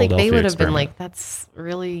 I feel like they would have been like, that's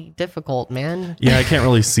really difficult, man. Yeah, I can't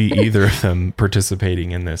really see either of them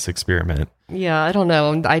participating in this experiment. Yeah, I don't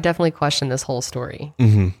know. I definitely question this whole story.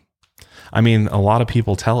 I mean, a lot of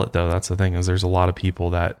people tell it, though. That's the thing, is there's a lot of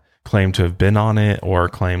people that claim to have been on it or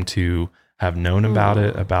claim to have known about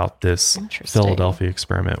it, about this Philadelphia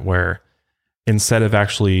experiment, where instead of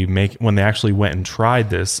actually when they actually went and tried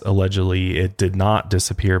this, allegedly it did not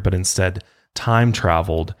disappear, but instead time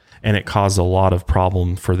traveled, and it caused a lot of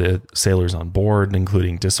problem for the sailors on board,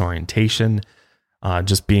 including disorientation,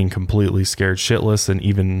 just being completely scared shitless, and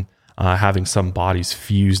even having some bodies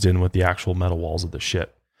fused in with the actual metal walls of the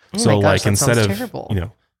ship. So like instead of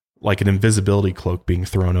terrible. Like an invisibility cloak being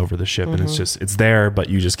thrown over the ship, and it's there, but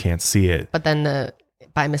you just can't see it. But then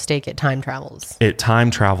by mistake, it time travels. It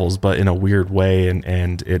time travels, but in a weird way,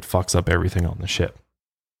 and it fucks up everything on the ship.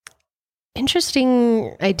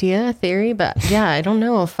 Interesting idea, theory, but yeah, I don't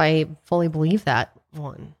know if I fully believe that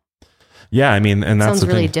one. Yeah, I mean, and that sounds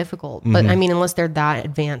really difficult. But I mean, unless they're that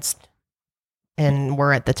advanced and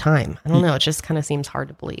were at the time, I don't know. It just kind of seems hard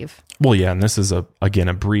to believe. Well, yeah, and this is again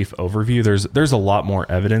a brief overview. There's a lot more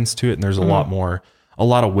evidence to it, and there's a lot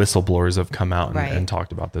of whistleblowers have come out and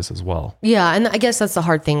talked about this as well. Yeah, and I guess that's the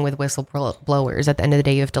hard thing with whistleblowers. At the end of the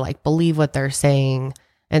day, you have to like believe what they're saying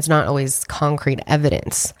And it's not always concrete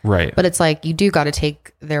evidence. Right. But it's like, you do got to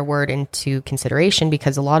take their word into consideration,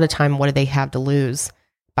 because a lot of time, what do they have to lose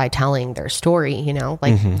by telling their story? You know,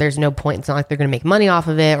 like there's no point. It's not like they're going to make money off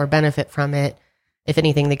of it or benefit from it. If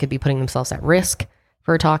anything, they could be putting themselves at risk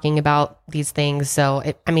for talking about these things. So,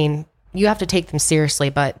 I mean, you have to take them seriously,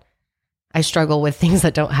 but I struggle with things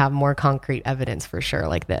that don't have more concrete evidence for sure,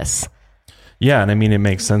 like this. Yeah, and I mean, it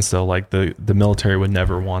makes sense though. Like the military would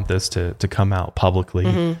never want this to come out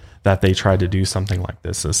publicly, that they tried to do something like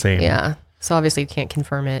this. The same. Yeah. So obviously you can't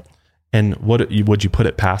confirm it. And would you put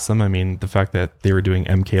it past them? I mean, the fact that they were doing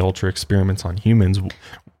MK Ultra experiments on humans,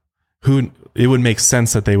 it would make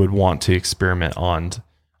sense that they would want to experiment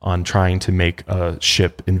on trying to make a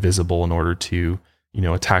ship invisible in order to, you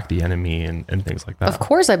know, attack the enemy and things like that. Of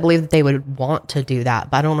course, I believe that they would want to do that,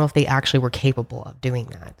 but I don't know if they actually were capable of doing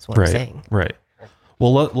that. That's what I'm saying. Right.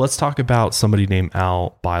 Well, let's talk about somebody named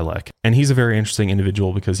Al Bielek. And he's a very interesting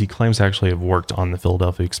individual because he claims to actually have worked on the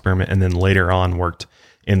Philadelphia experiment and then later on worked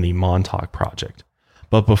in the Montauk project.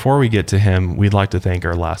 But before we get to him, we'd like to thank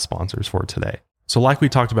our last sponsors for today. So like we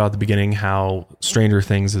talked about at the beginning, how Stranger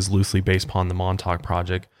Things is loosely based upon the Montauk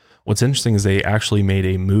project. What's interesting is they actually made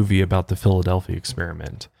a movie about the Philadelphia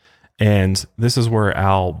experiment. And this is where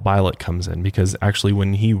Al Bielek comes in, because actually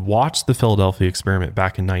when he watched the Philadelphia experiment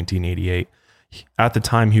back in 1988, at the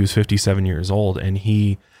time he was 57 years old, and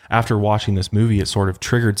after watching this movie, it sort of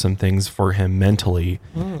triggered some things for him mentally,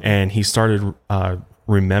 and he started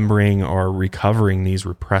remembering or recovering these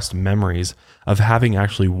repressed memories of having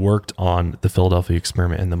actually worked on the Philadelphia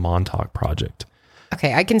experiment and the Montauk project.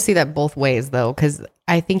 Okay, I can see that both ways though, because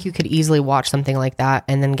I think you could easily watch something like that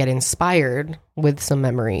and then get inspired with some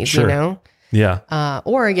memories, you know? Yeah.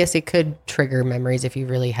 Or I guess it could trigger memories if you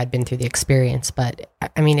really had been through the experience. But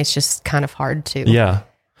I mean, it's just kind of hard to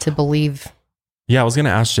believe. Yeah, I was going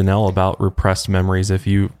to ask Janelle about repressed memories, if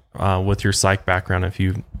you, with your psych background, if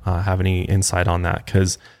you have any insight on that,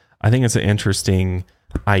 because I think it's an interesting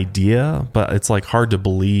idea, but it's like hard to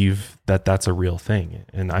believe that that's a real thing.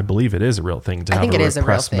 And I believe it is a real thing to have a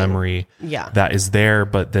repressed memory that is there,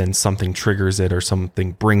 but then something triggers it or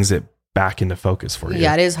something brings it back into focus for you.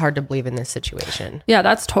 Yeah, it is hard to believe in this situation. Yeah,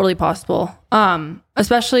 that's totally possible.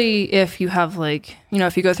 Especially if you have like, you know,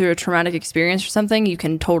 if you go through a traumatic experience or something, you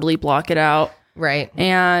can totally block it out. Right.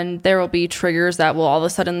 And there will be triggers that will all of a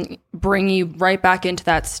sudden bring you right back into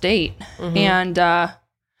that state. And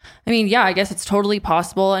I mean, yeah, I guess it's totally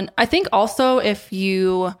possible. And I think also if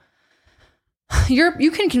you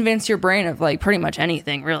can convince your brain of like pretty much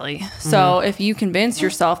anything, really. So if you convince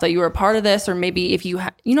yourself that you were a part of this, or maybe if you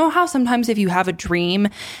you know how sometimes if you have a dream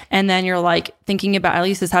and then you're like thinking about, at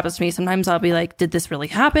least this happens to me, sometimes I'll be like, did this really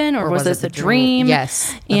happen, or was this a dream?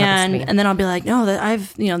 Yes. And then I'll be like, no,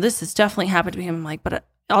 that this has definitely happened to me. I'm like, but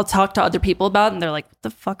I'll talk to other people about it, and they're like, what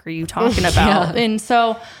the fuck are you talking about? And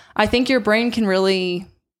so I think your brain can really,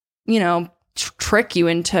 you know, trick you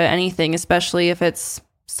into anything, especially if it's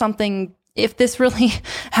something. If this really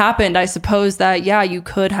happened, I suppose that, yeah, you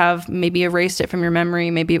could have maybe erased it from your memory.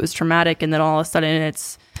 Maybe it was traumatic, and then all of a sudden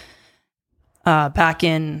it's back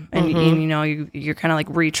in, and you know, you're kind of like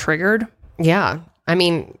re-triggered. Yeah. I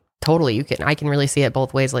mean, totally. I can really see it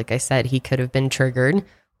both ways. Like I said, he could have been triggered,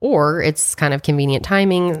 or it's kind of convenient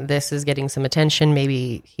timing. This is getting some attention.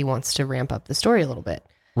 Maybe he wants to ramp up the story a little bit.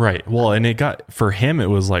 Right. Well, and for him, it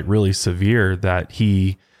was like really severe that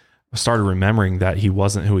he started remembering that he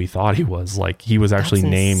wasn't who he thought he was. Like he was actually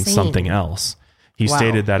named something else. He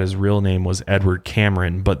stated that his real name was Edward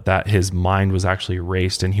Cameron, but that his mind was actually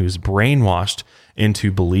erased and he was brainwashed into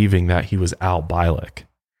believing that he was Al Bielek.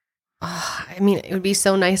 I mean, it would be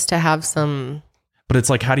so nice to have some. But it's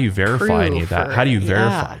like, how do you verify any of that? How do you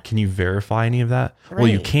verify? Can you verify any of that? Right. Well,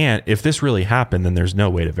 you can't. If this really happened, then there's no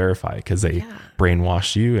way to verify it, because they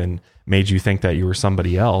brainwashed you and made you think that you were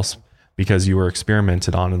somebody else, because you were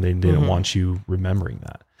experimented on and they didn't want you remembering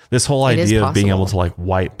that. This whole idea of being able to like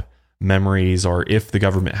wipe memories, or if the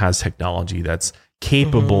government has technology that's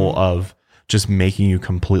capable of just making you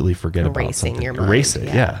completely forget about something. Erase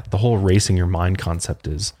it. Yeah. The whole erasing your mind concept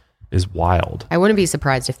is wild. I wouldn't be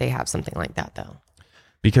surprised if they have something like that though.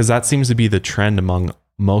 Because that seems to be the trend among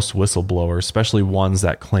most whistleblowers, especially ones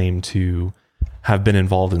that claim to have been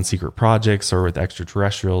involved in secret projects or with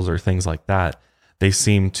extraterrestrials or things like that. They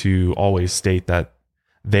seem to always state that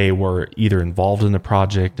they were either involved in the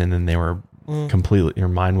project and then they were completely, your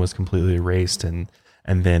mind was completely erased. And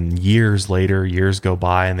then years later, years go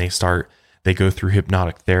by and they go through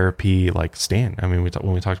hypnotic therapy, like Stan. I mean,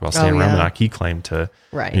 when we talked about Stan Romanek, he claimed to,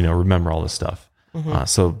 remember all this stuff.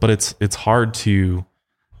 But it's hard to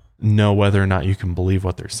know whether or not you can believe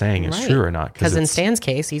what they're saying is true or not. Because in Stan's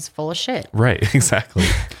case, he's full of shit. Right, exactly.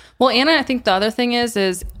 Well, Anna, I think the other thing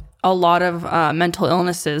is a lot of mental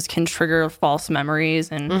illnesses can trigger false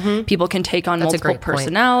memories, and people can take on multiple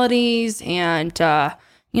personalities. And, a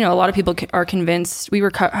lot of people are convinced. I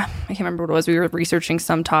can't remember what it was. We were researching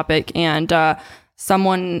some topic, and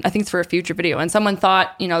someone, I think it's for a future video, and someone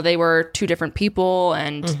thought, they were two different people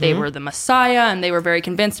and they were the Messiah, and they were very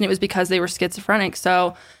convinced, and it was because they were schizophrenic.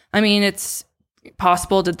 So, I mean, it's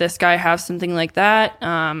possible. Did this guy have something like that?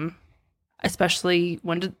 Especially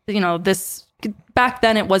when, back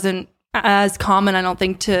then it wasn't as common, I don't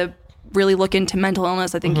think, to really look into mental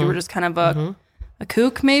illness. I think you were just kind of a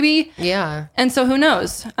kook, maybe. Yeah. And so who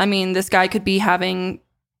knows? I mean, this guy could be having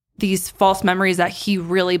these false memories that he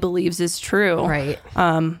really believes is true. Right.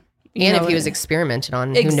 And if he was experimented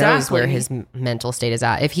on, who knows where his mental state is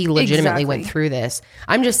at. If he legitimately went through this.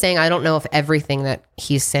 I'm just saying, I don't know if everything that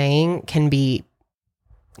he's saying can be,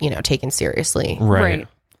 taken seriously. Right.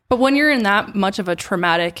 But when you're in that much of a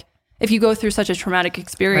traumatic, if you go through such a traumatic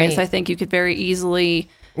experience, I think you could very easily...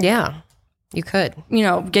 Yeah, you could.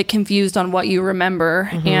 Get confused on what you remember.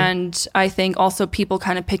 And I think also people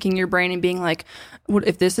kind of picking your brain and being like, what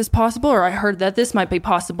if this is possible? Or I heard that this might be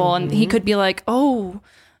possible. And he could be like, oh,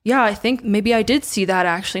 yeah, I think maybe I did see that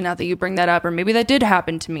actually, now that you bring that up. Or maybe that did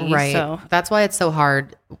happen to me. Right. So that's why it's so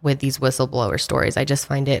hard with these whistleblower stories. I just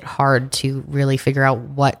find it hard to really figure out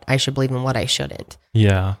what I should believe and what I shouldn't.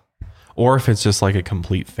 Yeah. Or if it's just like a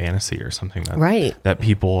complete fantasy or something that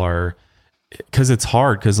people are, because it's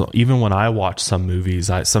hard, because even when I watch some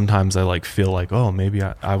movies, sometimes I like feel like, oh, maybe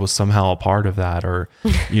I was somehow a part of that, or,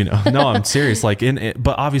 no, I'm serious. Like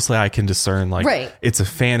but obviously I can discern like it's a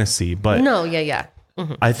fantasy, but no, yeah.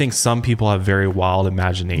 I think some people have very wild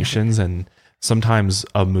imaginations, and sometimes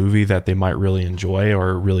a movie that they might really enjoy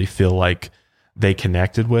or really feel like they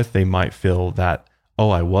connected with, they might feel that, oh,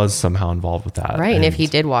 I was somehow involved with that. Right. And if he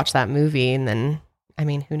did watch that movie, and then, I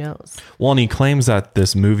mean, who knows? Well, and he claims that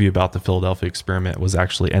this movie about the Philadelphia experiment was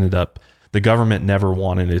actually the government never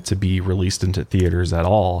wanted it to be released into theaters at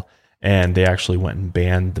all. And they actually went and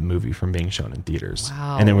banned the movie from being shown in theaters.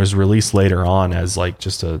 Wow. And it was released later on as like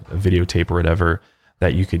just a videotape or whatever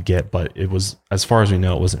that you could get. But it was, as far as we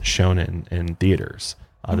know, it wasn't shown in theaters,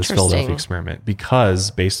 this Philadelphia experiment, because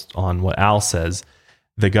based on what Al says,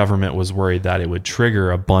 the government was worried that it would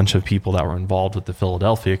trigger a bunch of people that were involved with the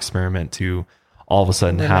Philadelphia experiment to all of a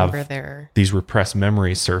sudden have these repressed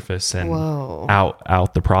memories surface and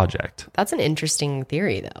out the project. That's an interesting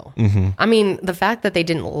theory, though. I mean, the fact that they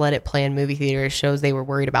didn't let it play in movie theaters shows they were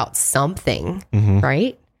worried about something,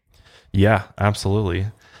 right? Yeah, absolutely.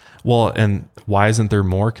 Well, and why isn't there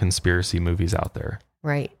more conspiracy movies out there?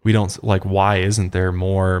 Right. We don't, why isn't there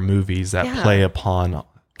more movies that play upon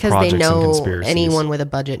because they know anyone with a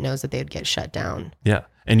budget knows that they'd get shut down. Yeah.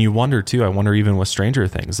 And you wonder too, I wonder even with Stranger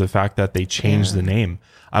Things, the fact that they changed the name.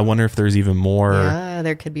 I wonder if there's even more. Yeah,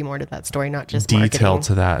 there could be more to that story, not just detail marketing.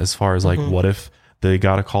 To that, as far as what if they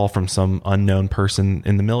got a call from some unknown person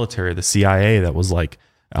in the military, the CIA, that was like,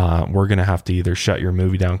 we're going to have to either shut your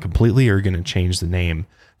movie down completely or going to change the name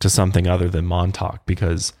to something other than Montauk,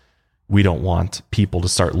 because we don't want people to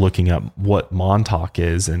start looking up what Montauk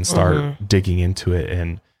is and start digging into it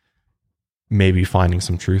and maybe finding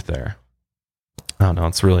some truth there. I don't know.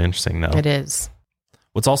 It's really interesting, though. It is.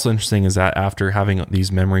 What's also interesting is that after having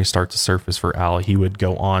these memories start to surface for Al, he would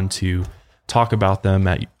go on to talk about them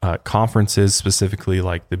at conferences, specifically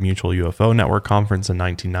like the Mutual UFO Network conference in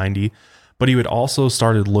 1990. But he would also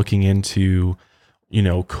started looking into,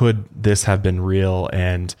 could this have been real?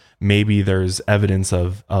 And maybe there's evidence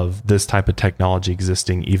of this type of technology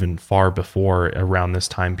existing even far before around this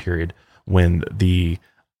time period when the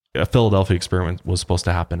Philadelphia experiment was supposed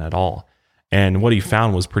to happen at all. And what he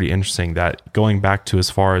found was pretty interesting, that going back to as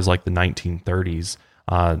far as like the 1930s,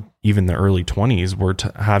 even the early 20s, we're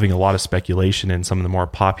having a lot of speculation in some of the more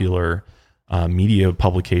popular media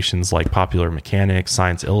publications like Popular Mechanics,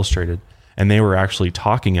 Science Illustrated, and they were actually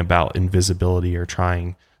talking about invisibility or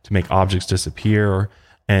trying to make objects disappear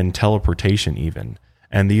and teleportation even.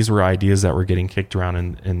 And these were ideas that were getting kicked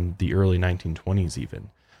around in the early 1920s even.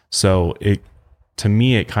 So to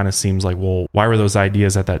me, it kind of seems like, well, why were those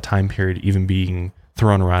ideas at that time period even being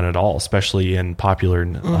thrown around at all, especially in popular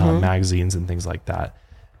magazines and things like that,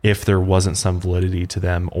 if there wasn't some validity to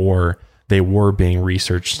them, or they were being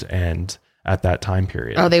researched and at that time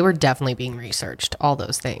period? Oh, they were definitely being researched, all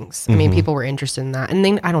those things. I mean, people were interested in that.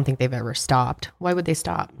 And I don't think they've ever stopped. Why would they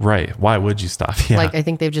stop? Right. Why would you stop? Yeah. I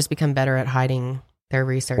think they've just become better at hiding their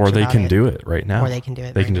research. Or they can do it right now. Or they can do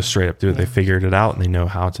it. They can just straight up do it. They figured it out and they know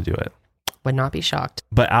how to do it. Would not be shocked.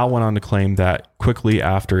 But Al went on to claim that quickly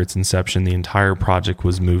after its inception, the entire project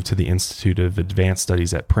was moved to the Institute of Advanced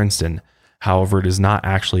Studies at Princeton. However, it is not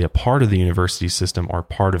actually a part of the university system or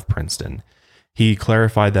part of Princeton. He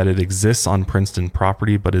clarified that it exists on Princeton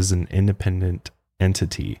property, but is an independent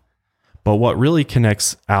entity. But what really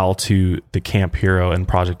connects Al to the Camp Hero and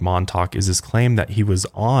Project Montauk is his claim that he was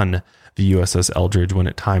on the USS Eldridge when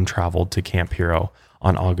it time traveled to Camp Hero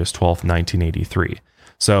on August 12th, 1983.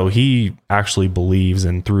 So he actually believes,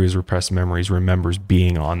 and through his repressed memories, remembers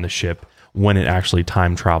being on the ship when it actually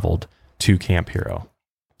time traveled to Camp Hero.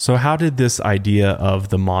 So how did this idea of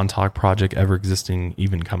the Montauk Project ever existing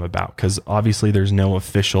even come about? Because obviously there's no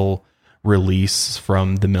official release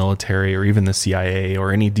from the military or even the CIA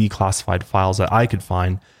or any declassified files that I could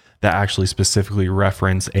find that actually specifically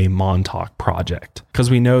reference a Montauk Project.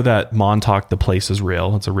 Because we know that Montauk, the place, is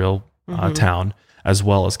real. It's a real town, as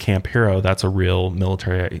well as Camp Hero. That's a real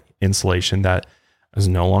military installation that is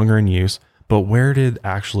no longer in use. But where did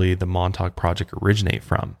actually the Montauk Project originate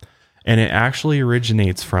from? And it actually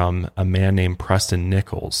originates from a man named Preston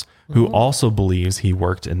Nichols, who also believes he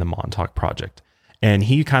worked in the Montauk Project. And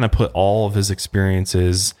he kind of put all of his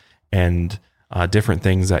experiences and different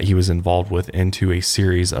things that he was involved with into a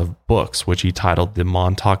series of books, which he titled The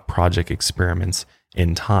Montauk Project Experiments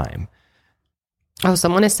in Time. Oh,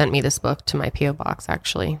 someone has sent me this book to my P.O. box,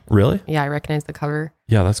 actually. Really? Yeah, I recognize the cover.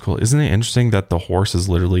 Yeah, that's cool. Isn't it interesting that the horse is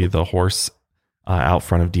literally the horse out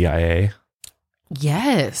front of DIA?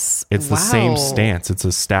 Yes. It's the same stance. It's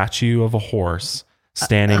a statue of a horse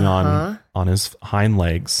standing on his hind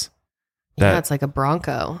legs. Yeah, it's like a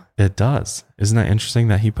bronco. It does. Isn't that interesting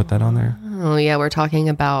that he put that on there? Oh, yeah. We're talking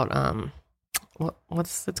about,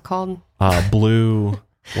 what's it's called? Blue.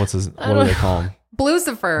 What do they call him?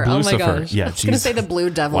 Blucifer. Oh my gosh. Yeah, I was going to say the Blue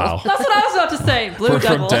Devil. Wow. That's what I was about to say. Blue We're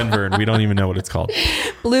Devil. from Denver and we don't even know what it's called.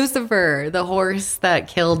 Blucifer, the horse that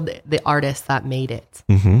killed the artist that made it.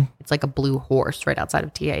 Mm-hmm. It's like a blue horse right outside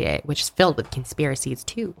of TAA, which is filled with conspiracies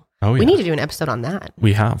too. Oh, yeah. We need to do an episode on that.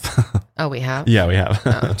 We have. Oh, we have? Yeah, we have.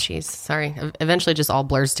 Oh, jeez. Sorry. Eventually just all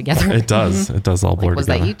blurs together. It does. It does all blur was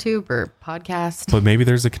together. that YouTube or podcast? But maybe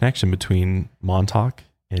there's a connection between Montauk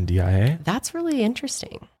and DIA. That's really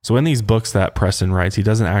interesting. So in these books that Preston writes, he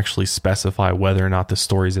doesn't actually specify whether or not the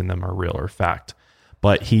stories in them are real or fact,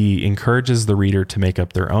 but he encourages the reader to make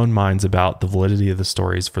up their own minds about the validity of the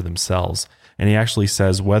stories for themselves. And he actually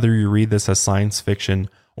says, whether you read this as science fiction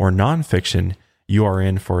or nonfiction, you are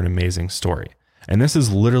in for an amazing story. And this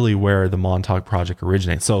is literally where the Montauk Project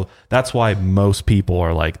originates. So that's why most people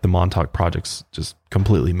are like, the Montauk Project's just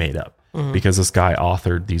completely made up, because this guy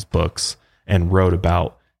authored these books and wrote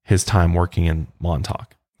about his time working in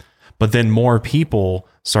Montauk. But then more people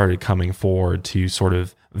started coming forward to sort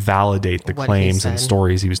of validate the claims and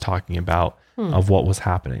stories he was talking about of what was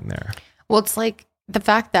happening there. Well, it's like the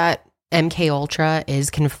fact that MK Ultra is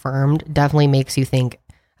confirmed definitely makes you think,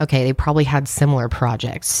 okay, they probably had similar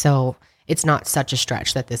projects. So it's not such a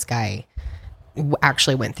stretch that this guy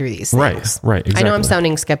actually went through these things. Right, exactly. I know I'm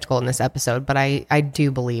sounding skeptical in this episode, but I do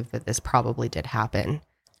believe that this probably did happen.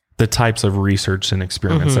 The types of research and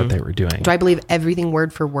experiments that they were doing. Do I believe everything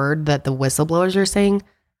word for word that the whistleblowers are saying?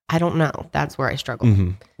 I don't know. That's where I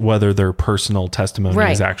struggle. Whether their personal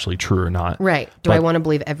testimony is actually true or not. Right. Do I want to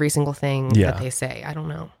believe every single thing that they say? I don't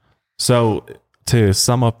know. So to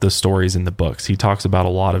sum up the stories in the books, he talks about a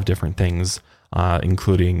lot of different things,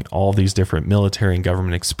 including all these different military and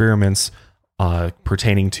government experiments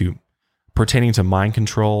pertaining to mind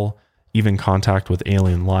control, even contact with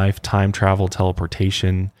alien life, time travel,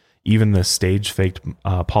 teleportation, even the stage faked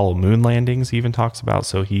Apollo moon landings he even talks about.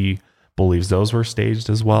 So he believes those were staged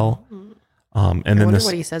as well. And I then wonder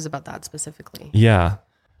what he says about that specifically. Yeah.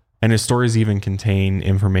 And his stories even contain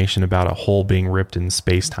information about a hole being ripped in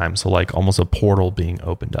space-time. So like almost a portal being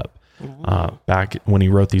opened up back when he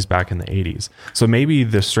wrote these back in the 80s. So maybe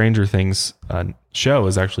the Stranger Things show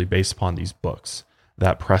is actually based upon these books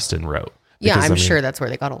that Preston wrote. Yeah, I'm sure that's where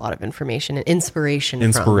they got a lot of information and inspiration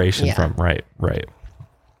from. Right.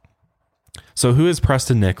 So who is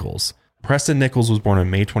Preston Nichols? Preston Nichols was born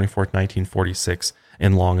on May 24th, 1946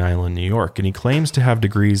 in Long Island, New York, and he claims to have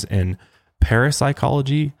degrees in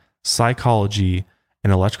parapsychology, psychology,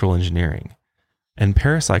 and electrical engineering. And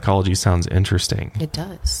parapsychology sounds interesting. It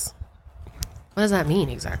does. What does that mean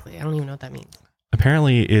exactly? I don't even know what that means.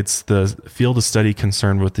 Apparently, it's the field of study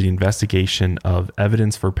concerned with the investigation of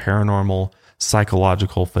evidence for paranormal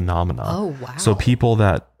psychological phenomena. Oh, wow. So people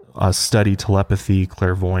that study telepathy,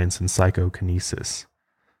 clairvoyance, and psychokinesis.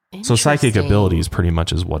 So psychic abilities pretty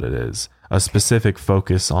much is what it is. A specific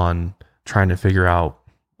focus on trying to figure out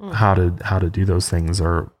how to do those things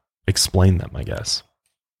or explain them, I guess.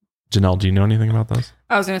 Janelle, do you know anything about those?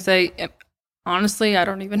 I was going to say, honestly, I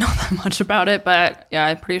don't even know that much about it, but yeah,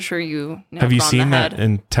 I'm pretty sure you nailed Have you it on seen the that head.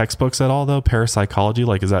 in textbooks at all, though? Parapsychology?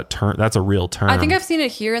 Like, is that term? That's a real term. I think I've seen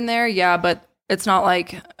it here and there, yeah, but it's not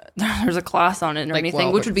like there's a class on it or Like, anything,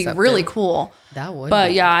 well which would be accepted. really cool. That would. But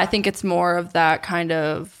be. yeah, I think it's more of that kind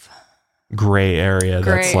of gray area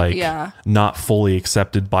that's like yeah. not fully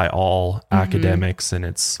accepted by all academics, and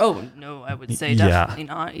it's Oh no, I would say Yeah. definitely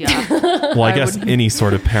not. Yeah, well, I guess would- any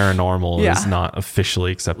sort of paranormal Yeah. is not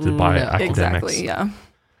officially accepted by academics. exactly. Yeah,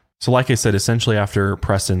 So like I said, essentially after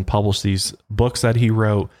Preston published these books that he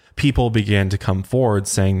wrote, people began to come forward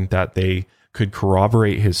saying that they could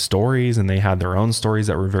corroborate his stories, and they had their own stories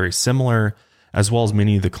that were very similar, as well as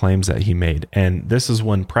many of the claims that he made. And this is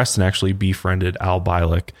when Preston actually befriended Al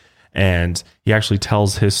Bielek, and he actually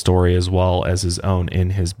tells his story as well as his own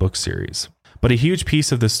in his book series. But a huge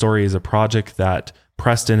piece of this story is a project that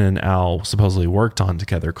Preston and Al supposedly worked on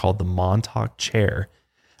together called the Montauk chair,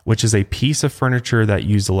 which is a piece of furniture that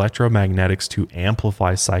used electromagnetics to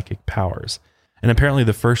amplify psychic powers. And apparently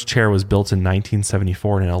the first chair was built in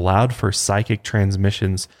 1974 and it allowed for psychic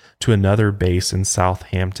transmissions to another base in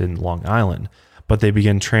Southampton, Long Island. But they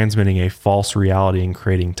began transmitting a false reality and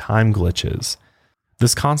creating time glitches.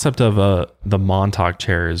 This concept of the Montauk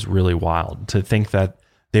chair is really wild. To think that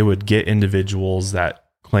they would get individuals that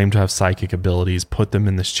claim to have psychic abilities, put them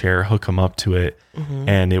in this chair, hook them up to it,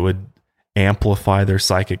 and it would amplify their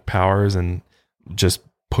psychic powers and just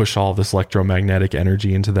push all this electromagnetic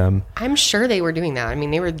energy into them. I'm sure they were doing that. I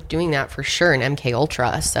mean, they were doing that for sure in MK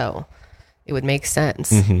Ultra, so it would make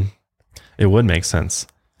sense. It would make sense.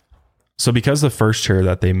 So because the first chair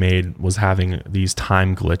that they made was having these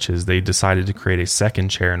time glitches, they decided to create a second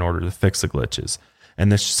chair in order to fix the glitches.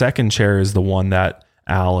 And this second chair is the one that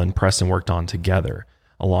Al and Preston worked on together,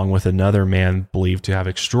 along with another man believed to have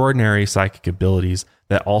extraordinary psychic abilities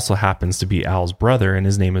that also happens to be Al's brother, and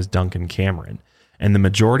his name is Duncan Cameron. And the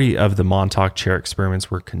majority of the Montauk chair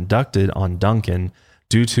experiments were conducted on Duncan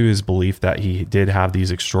due to his belief that he did have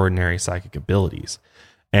these extraordinary psychic abilities.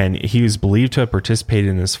 And he was believed to have participated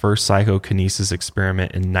in his first psychokinesis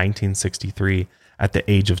experiment in 1963 at the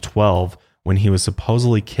age of 12, when he was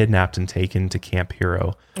supposedly kidnapped and taken to Camp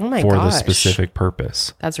Hero Oh my for gosh. this specific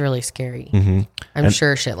purpose. That's really scary. Mm-hmm. I'm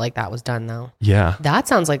sure shit like that was done, though. Yeah. That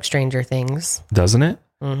sounds like Stranger Things. Doesn't it?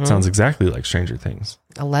 Sounds exactly like Stranger Things.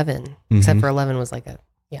 11. Except for 11 was like no,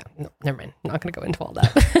 never mind. I'm not going to go into all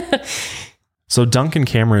that. So Duncan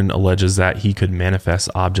Cameron alleges that he could manifest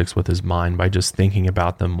objects with his mind by just thinking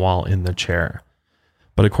about them while in the chair.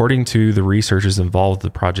 But according to the researchers involved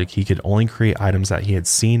with the project, he could only create items that he had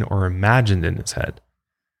seen or imagined in his head.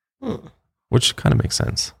 Which kind of makes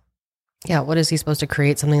sense. Yeah, what is he supposed to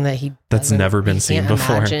create? Something that That's doesn't- never been he seen can't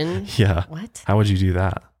before. imagine? Yeah. What? How would you do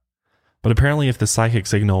that? But apparently if the psychic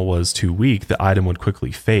signal was too weak, the item would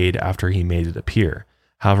quickly fade after he made it appear.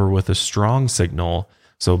 However, with a strong signal,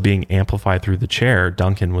 so being amplified through the chair,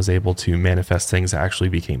 Duncan was able to manifest things that actually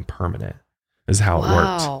became permanent, is how it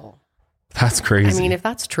worked. Wow. That's crazy. I mean, if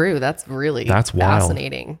that's true, that's really That's wild.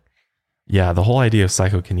 fascinating. Yeah, the whole idea of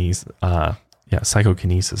psychokinesis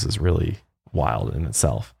is really wild in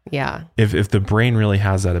itself. Yeah. If the brain really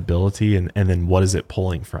has that ability, and then what is it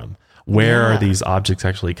pulling from? Where Yeah. are these objects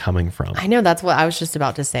actually coming from? I know that's what I was just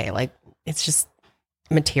about to say. Like, it's just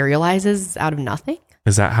materializes out of nothing.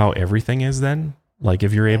 Is that how everything is then? Like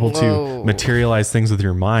if you're able to Whoa. materialize things with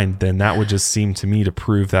your mind, then that would just seem to me to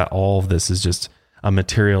prove that all of this is just a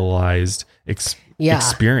materialized Yeah.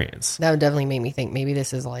 experience. That would definitely make me think maybe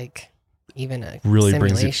this is like even a Really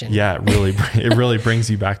simulation. brings you, it really brings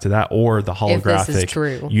you back to that, or the If this is holographic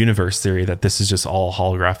true. universe theory that this is just all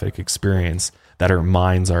holographic experience that our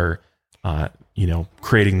minds are,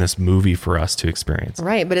 creating this movie for us to experience.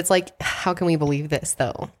 Right. But it's like, how can we believe this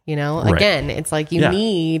though? You know, Right. again, it's like you Yeah.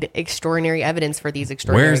 need extraordinary evidence for these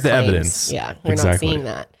extraordinary Where's the claims. evidence? Yeah. We're Exactly. not seeing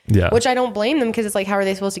that. Yeah. Which I don't blame them, because it's like, how are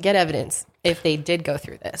they supposed to get evidence if they did go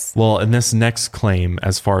through this? Well, and this next claim,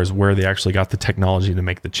 as far as where they actually got the technology to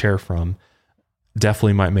make the chair from,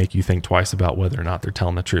 definitely might make you think twice about whether or not they're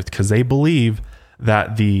telling the truth, because they believe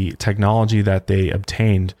that the technology that they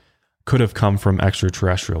obtained could have come from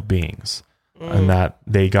extraterrestrial beings, and that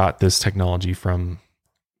they got this technology from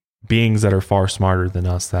beings that are far smarter than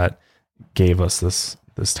us that gave us this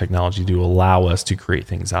technology to allow us to create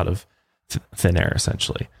things out of thin air,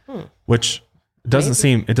 essentially. Which doesn't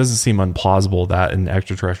seem implausible that an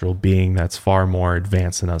extraterrestrial being that's far more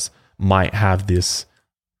advanced than us might have this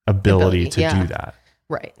ability to yeah. do that,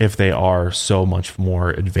 Right. if they are so much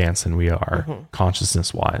more advanced than we are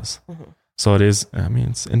consciousness wise. So it is, I mean,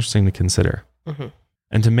 it's interesting to consider.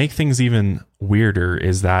 And to make things even weirder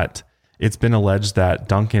is that it's been alleged that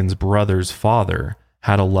Duncan's brother's father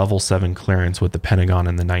had a level 7 clearance with the Pentagon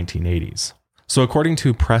in the 1980s. So according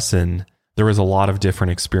to Preston, there was a lot of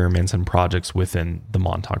different experiments and projects within the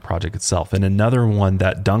Montauk project itself. And another one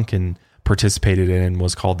that Duncan participated in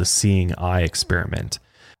was called the Seeing Eye experiment.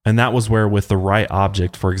 And that was where, with the right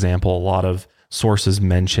object, for example, a lot of sources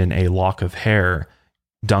mention a lock of hair,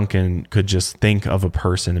 Duncan could just think of a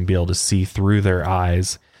person and be able to see through their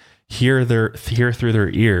eyes, hear through their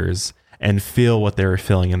ears, and feel what they were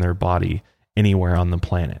feeling in their body anywhere on the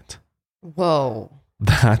planet. Whoa.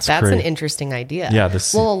 That's an interesting idea. Yeah.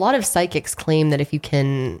 Well, a lot of psychics claim that if you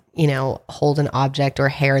can, hold an object or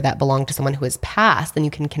hair that belonged to someone who has passed, then you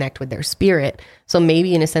can connect with their spirit. So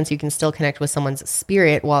maybe in a sense, you can still connect with someone's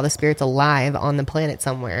spirit while the spirit's alive on the planet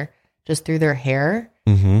somewhere, just through their hair.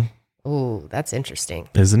 Mm-hmm. Ooh, that's interesting.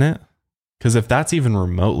 Isn't it? Because if that's even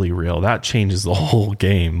remotely real, that changes the whole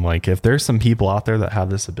game. Like if there's some people out there that have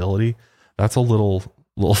this ability, that's a little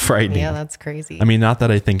frightening. Yeah, that's crazy. I mean, not that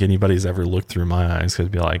I think anybody's ever looked through my eyes, could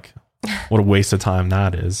be like, what a waste of time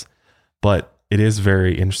that is. But it is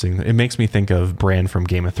very interesting. It makes me think of Bran from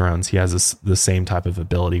Game of Thrones. He has the same type of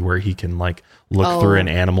ability where he can like look through an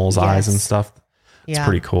animal's eyes and stuff. It's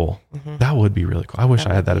pretty cool. Mm-hmm. That would be really cool. I wish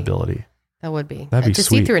I had that ability. That would be. That'd be to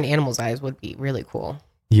sweet. See through an animal's eyes would be really cool.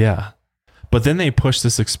 Yeah. But then they pushed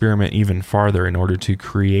this experiment even farther in order to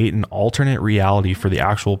create an alternate reality for the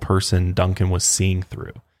actual person Duncan was seeing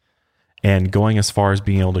through, and going as far as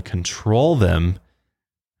being able to control them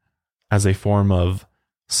as a form of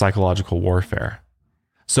psychological warfare.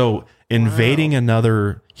 So invading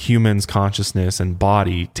another human's consciousness and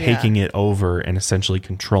body, taking it over and essentially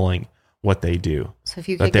controlling what they do. So if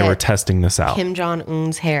you that could they were testing this out. Kim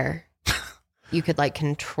Jong-un's hair, you could like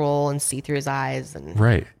control and see through his eyes. And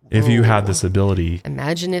right. If you had this ability.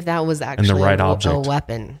 Imagine if that was actually the right object. A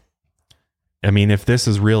weapon. I mean, if this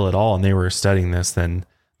is real at all and they were studying this, then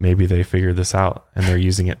maybe they figured this out and they're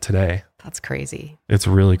using it today. That's crazy. It's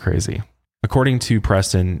really crazy. According to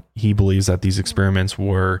Preston, he believes that these experiments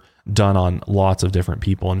were done on lots of different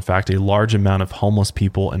people. In fact, a large amount of homeless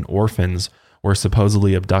people and orphans were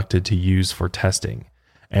supposedly abducted to use for testing.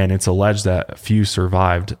 And it's alleged that a few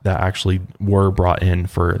survived that actually were brought in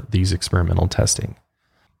for these experimental testing.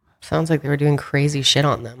 Sounds like they were doing crazy shit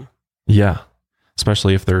on them. Yeah.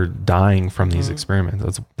 Especially if they're dying from these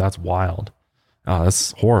experiments. That's wild.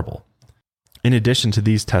 That's horrible. In addition to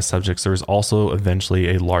these test subjects, there was also eventually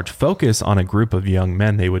a large focus on a group of young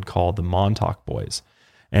men they would call the Montauk Boys.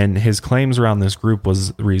 And his claims around this group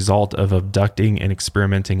was the result of abducting and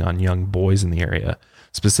experimenting on young boys in the area,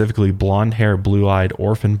 specifically blonde hair, blue-eyed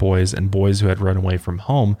orphan boys and boys who had run away from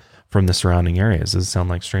home from the surrounding areas. Does it sound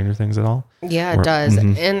like Stranger Things at all? Yeah, it does.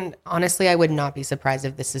 Mm-hmm. And honestly, I would not be surprised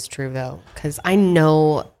if this is true, though, because I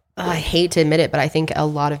know, I hate to admit it, but I think a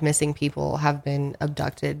lot of missing people have been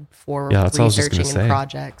abducted for researching and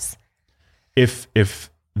projects. If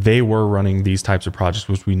they were running these types of projects,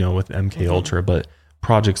 which we know with MK Ultra, but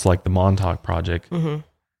projects like the Montauk Project,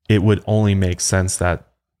 it would only make sense that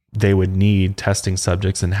they would need testing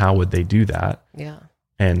subjects, and how would they do that? Yeah.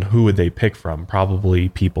 And who would they pick from? Probably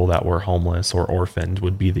people that were homeless or orphaned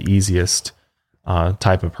would be the easiest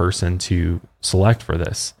type of person to select for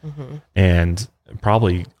this. And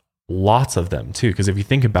probably lots of them too. Because if you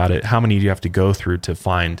think about it, how many do you have to go through to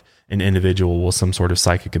find an individual with some sort of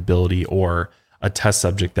psychic ability or a test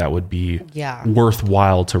subject that would be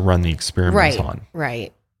worthwhile to run the experiments on?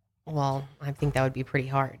 Right. Well, I think that would be pretty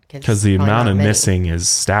hard. Because the amount of missing is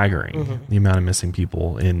staggering. The amount of missing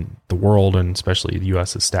people in the world, and especially the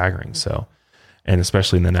U.S., is staggering. So, and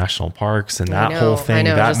especially in the national parks and that whole thing,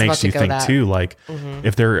 that makes you think too, like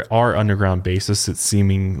if there are underground bases, it's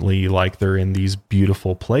seemingly like they're in these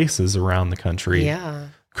beautiful places around the country. Yeah.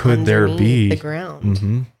 Could there be the ground?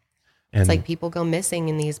 And it's like people go missing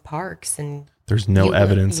in these parks and there's no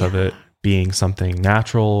evidence of it being something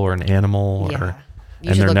natural or an animal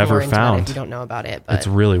and they're never found. If you don't know about it, but it's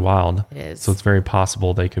really wild. It is. So it's very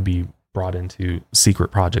possible they could be brought into secret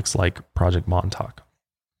projects like Project Montauk.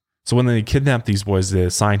 So when they kidnapped these boys, the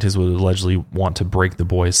scientists would allegedly want to break the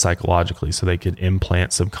boys psychologically so they could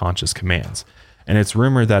implant subconscious commands. And it's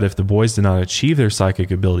rumored that if the boys did not achieve their psychic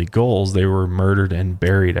ability goals, they were murdered and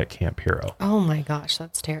buried at Camp Hero. Oh my gosh,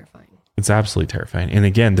 that's terrifying. It's absolutely terrifying. And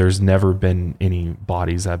again, there's never been any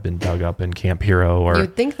bodies that have been dug up in Camp Hero. Or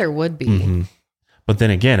you'd think there would be. But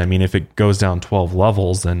then again, I mean, if it goes down 12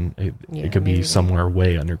 levels, then it could be somewhere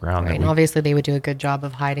way underground. Right. And obviously they would do a good job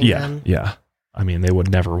of hiding them. Yeah. I mean, they would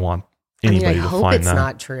never want anybody to find that. I hope it's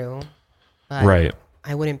not true. But right.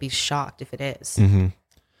 I wouldn't be shocked if it is.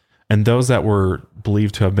 And those that were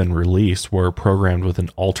believed to have been released were programmed with an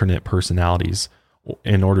alternate personalities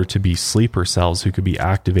in order to be sleeper cells who could be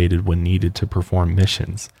activated when needed to perform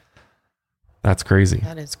missions. That's crazy.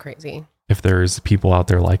 That is crazy. If there's people out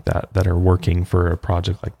there like that are working for a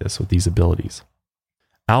project like this with these abilities.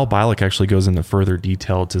 Al Bielek actually goes into further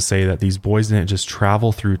detail to say that these boys didn't just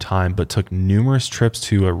travel through time, but took numerous trips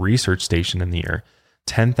to a research station in the year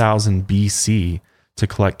 10,000 BC to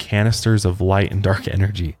collect canisters of light and dark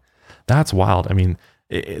energy. That's wild. I mean,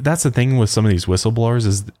 that's the thing with some of these whistleblowers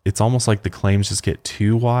is it's almost like the claims just get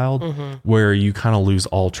too wild where you kind of lose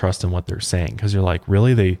all trust in what they're saying. Cause you're like,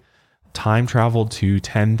 really? They time traveled to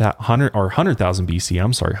 100,000 BC.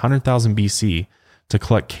 I'm sorry, 100,000 BC to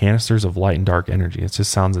collect canisters of light and dark energy. It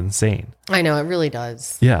just sounds insane. I know, it really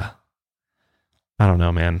does. Yeah. I don't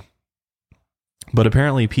know, man. But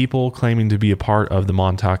apparently people claiming to be a part of the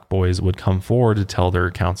Montauk boys would come forward to tell their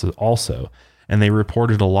accounts also. And they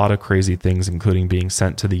reported a lot of crazy things, including being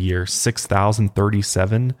sent to the year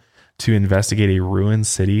 6037 to investigate a ruined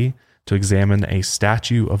city to examine a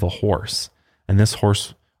statue of a horse. And this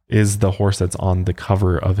horse is the horse that's on the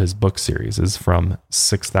cover of his book series, is from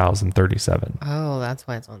 6037. Oh, that's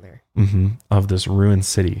why it's on there. Of this ruined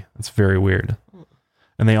city. It's very weird.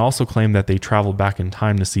 And they also claim that they traveled back in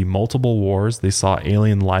time to see multiple wars. They saw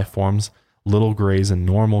alien life forms, little grays and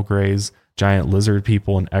normal grays, giant lizard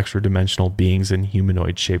people, and extra dimensional beings in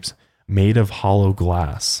humanoid shapes made of hollow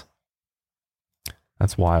glass.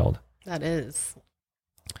 That's wild. That is.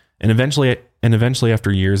 And eventually,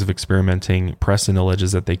 after years of experimenting, Preston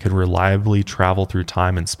alleges that they could reliably travel through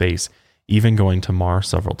time and space, even going to Mars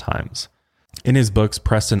several times. In his books,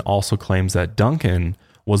 Preston also claims that Duncan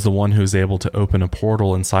was the one who was able to open a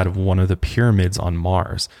portal inside of one of the pyramids on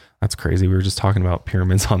Mars. That's crazy. We were just talking about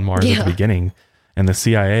pyramids on Mars at the beginning, and the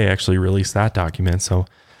CIA actually released that document. So,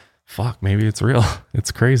 fuck, maybe it's real.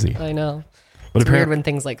 It's crazy. I know. But it's weird when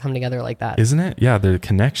things like come together like that. Isn't it? Yeah, the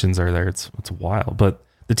connections are there. It's wild. But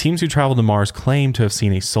the teams who traveled to Mars claim to have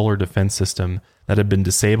seen a solar defense system that had been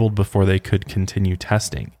disabled before they could continue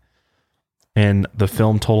testing. And the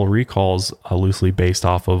film Total Recall is loosely based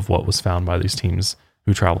off of what was found by these teams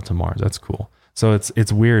who traveled to Mars. That's cool. So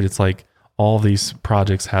it's weird. It's like all these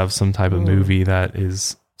projects have some type of movie that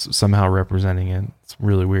is somehow representing it. It's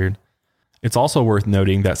really weird. It's also worth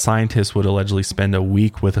noting that scientists would allegedly spend a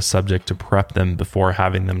week with a subject to prep them before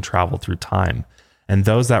having them travel through time. And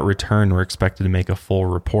those that returned were expected to make a full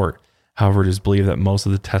report. However, it is believed that most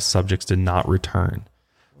of the test subjects did not return.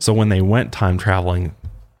 So when they went time traveling,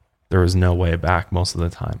 there was no way back most of the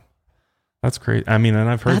time. That's great. I mean, and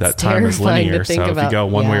I've heard that time is linear. So if you go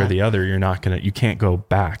one way or the other, you can't go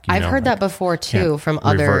back. I've heard that before too from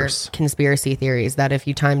other conspiracy theories that if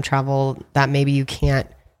you time travel, that maybe you can't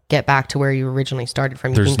get back to where you originally started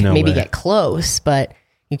from. You can maybe get close, but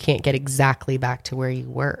you can't get exactly back to where you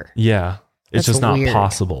were. Yeah. It's just not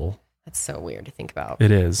possible. That's so weird to think about.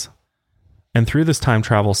 It is. And through this time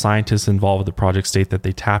travel, scientists involved with the project state that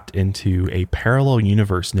they tapped into a parallel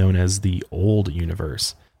universe known as the Old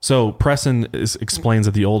Universe. So Preston explains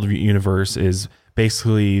that the Old Universe is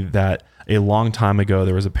basically that a long time ago,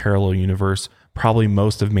 there was a parallel universe. Probably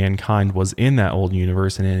most of mankind was in that old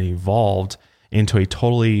universe, and it evolved into a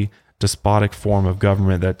totally despotic form of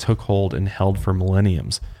government that took hold and held for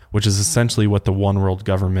millenniums, which is essentially what the one world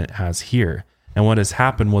government has here. And what has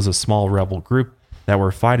happened was a small rebel group that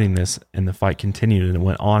were fighting this, and the fight continued and it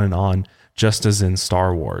went on, just as in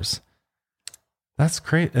Star Wars. That's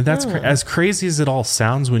great. That's as crazy as it all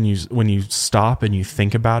sounds when you stop and you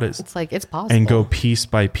think about it. It's like it's possible. And go piece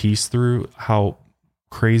by piece through how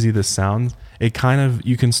crazy this sounds. It kind of,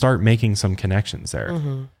 you can start making some connections there.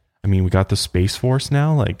 Mm-hmm. I mean, we got the Space Force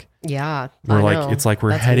now. Like, yeah, it's like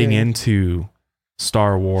we're heading into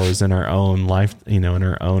Star Wars in our own life, in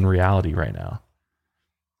our own reality right now.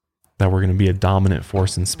 That we're going to be a dominant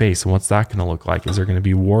force in space. And what's that going to look like? Is there going to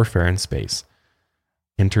be warfare in space?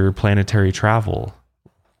 Interplanetary travel,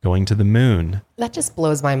 going to the moon. That just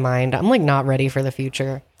blows my mind. I'm like not ready for the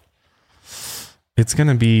future. It's going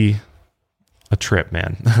to be a trip,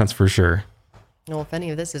 man. That's for sure. No, if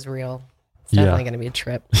any of this is real, it's definitely going to be a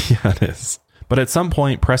trip. Yeah, it is. But at some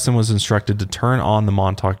point, Preston was instructed to turn on the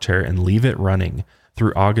Montauk chair and leave it running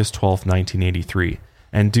through August 12th, 1983.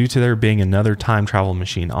 And due to there being another time travel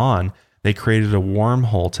machine on, they created a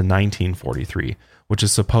wormhole to 1943, which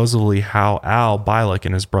is supposedly how Al Bielek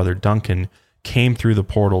and his brother Duncan came through the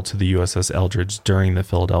portal to the USS Eldridge during the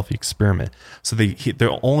Philadelphia experiment. So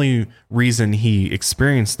the only reason he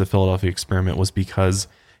experienced the Philadelphia experiment was because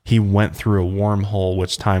he went through a wormhole,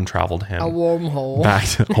 which time traveled him. A wormhole. Back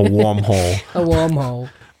to a wormhole. A wormhole.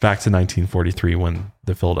 Back to 1943 when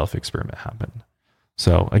the Philadelphia experiment happened.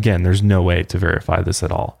 So again, there's no way to verify this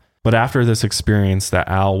at all. But after this experience that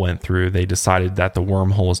Al went through, they decided that the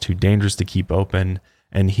wormhole was too dangerous to keep open,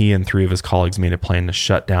 and he and 3 of his colleagues made a plan to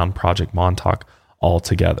shut down Project Montauk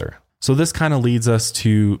altogether. So this kind of leads us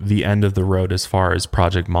to the end of the road as far as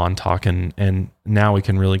Project Montauk, and now we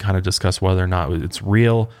can really kind of discuss whether or not it's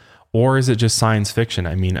real, or is it just science fiction?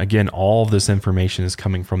 I mean, again, all of this information is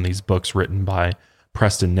coming from these books written by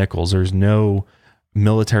Preston Nichols. There's no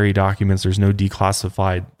military documents, there's no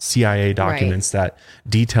declassified CIA documents that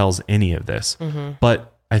details any of this.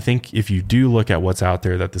 But I think if you do look at what's out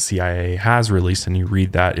there that the CIA has released and you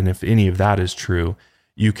read that, and if any of that is true,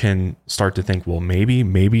 you can start to think, well,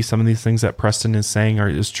 maybe some of these things that Preston is saying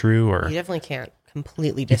is true, or you definitely can't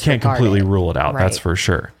completely rule it out. That's for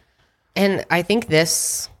sure. And I think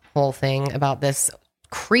this whole thing about this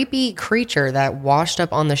creepy creature that washed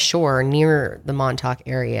up on the shore near the Montauk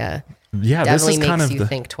area, this is kind of you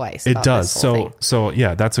think twice. It does. So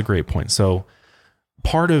yeah, that's a great point. So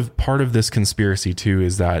part of this conspiracy too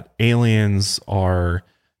is that aliens are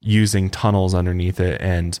using tunnels underneath it,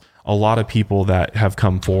 and a lot of people that have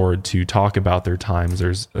come forward to talk about their times.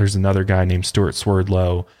 There's another guy named Stuart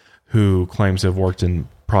Swerdlow who claims to have worked in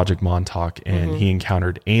Project Montauk, and he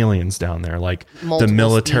encountered aliens down there. Like multiple the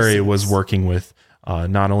military species. Was working with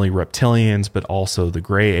not only reptilians but also the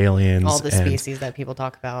gray aliens, all the species that people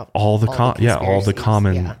talk about, all the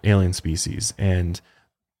common alien species. And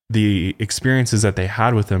the experiences that they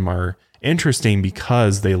had with them are interesting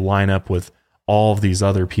because they line up with all of these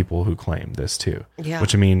other people who claim this too.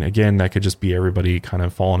 Which, I mean, again, that could just be everybody kind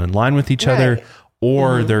of falling in line with each other,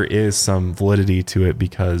 or there is some validity to it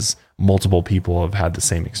because multiple people have had the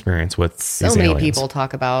same experience with so these many aliens. People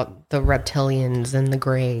talk about the reptilians and the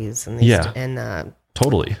grays and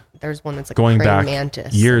totally. There's one that's like going a praying back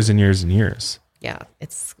mantis. years and years and years. Yeah,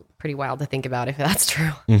 it's pretty wild to think about if that's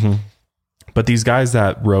true. But these guys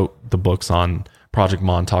that wrote the books on Project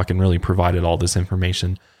Montauk and really provided all this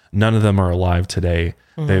information, none of them are alive today.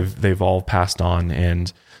 They've all passed on,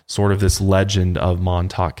 and sort of this legend of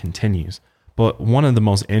Montauk continues. But one of the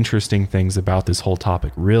most interesting things about this whole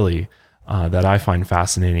topic, really, that I find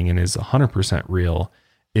fascinating and is 100% real,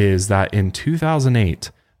 is that in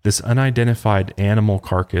 2008, this unidentified animal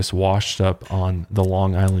carcass washed up on the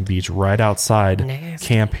Long Island beach right outside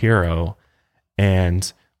Camp Hero,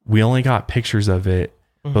 and we only got pictures of it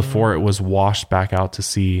before it was washed back out to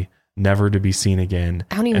sea, never to be seen again.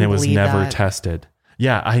 I don't even and it was believe never that. tested.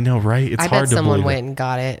 Yeah, I know, right? It's I hard bet to someone believe. went and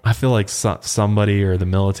got it, I feel like somebody or the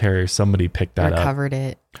military or somebody picked that up, recovered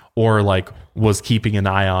it, or like was keeping an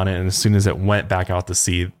eye on it. And as soon as it went back out to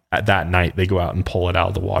sea at that night, they go out and pull it out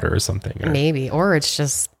of the water or something. or it's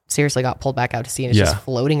just seriously got pulled back out to sea and it's just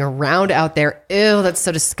floating around out there. Ew, that's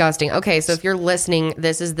so disgusting. Okay, so if you're listening,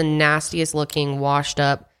 this is the nastiest looking washed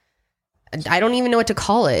up. I don't even know what to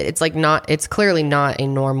call it. It's clearly not a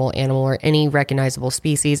normal animal or any recognizable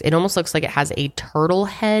species. It almost looks like it has a turtle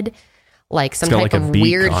head, like some type of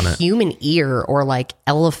weird human ear or like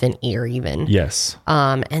elephant ear even. Yes.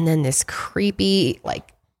 And then this creepy,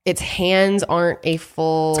 like its hands aren't a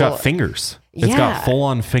full... It's got fingers. It's got full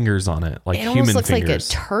on fingers on it, like human fingers. It almost looks like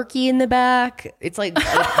a turkey in the back. It's like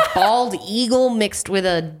a bald eagle mixed with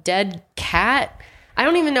a dead cat. I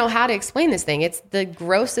don't even know how to explain this thing. It's the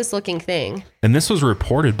grossest looking thing. And this was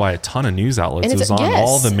reported by a ton of news outlets. It was on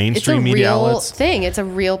all the mainstream media outlets. It's a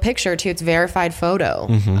real picture too. It's a verified photo.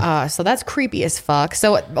 So that's creepy as fuck.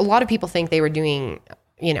 So a lot of people think they were doing,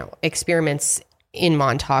 experiments in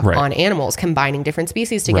Montauk on animals, combining different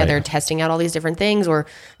species together, testing out all these different things, or,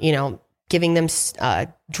 giving them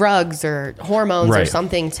drugs or hormones or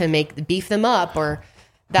something to beef them up. Or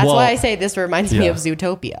that's why I say this reminds me of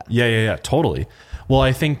Zootopia. Yeah, totally. Well,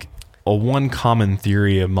 I think one common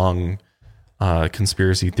theory among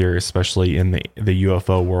conspiracy theorists, especially in the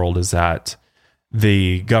UFO world, is that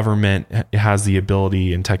the government has the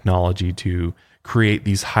ability and technology to create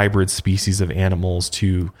these hybrid species of animals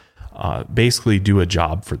to basically do a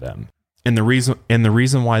job for them. And the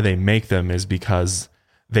reason why they make them is because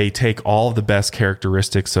they take all of the best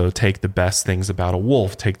characteristics. So take the best things about a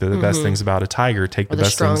wolf, take the best things about a tiger, take the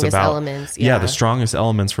best things about elements. The strongest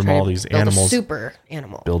elements from all these animals.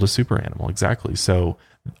 Build a super animal. Exactly. So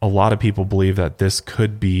a lot of people believe that this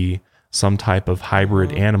could be some type of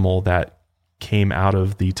hybrid animal that came out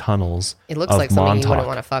of the tunnels. It looks like something you wouldn't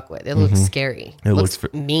want to fuck with. It looks scary. It looks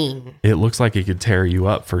mean. It looks like it could tear you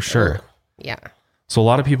up for sure. Yeah. So a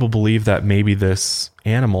lot of people believe that maybe this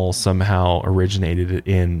animal somehow originated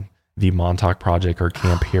in the Montauk Project or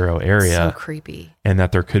Camp Hero area. So creepy. And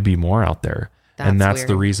that there could be more out there. That's weird.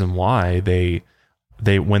 The reason why they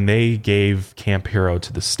when they gave Camp Hero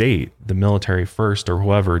to the state, the military first or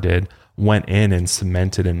whoever did, went in and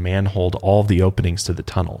cemented and manholed all the openings to the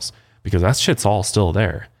tunnels, because that shit's all still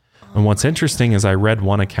there. And what's interesting is I read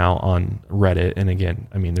one account on Reddit, and again,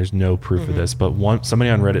 I mean, there's no proof of this, but somebody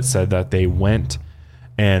on Reddit said that they went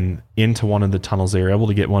and into one of the tunnels, they were able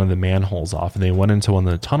to get one of the manholes off, and they went into one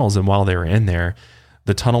of the tunnels, and while they were in there,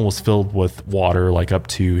 the tunnel was filled with water, like up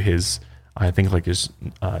to his, I think like his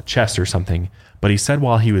chest or something. But he said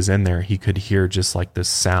while he was in there, he could hear just like this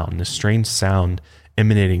sound, this strange sound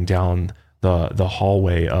emanating down the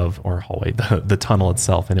the tunnel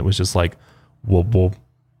itself. And it was just like, whoop, whoop,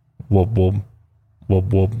 whoop, whoop, whoop,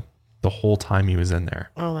 whoop, the whole time he was in there.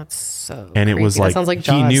 Oh, that's so And creepy. it was like, sounds like he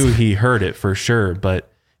Jaws. knew he heard it for sure, but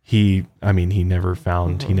he never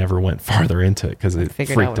found, he never went farther into it because it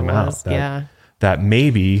Figured freaked out him what it out. was. Yeah. That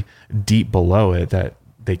maybe deep below it, that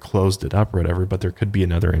they closed it up or whatever, but there could be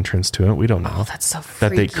another entrance to it. We don't know. Oh, that's so that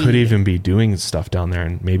freaky. they could even be doing stuff down there,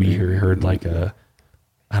 and maybe you heard like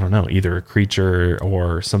I don't know, either a creature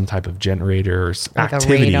or some type of generator or like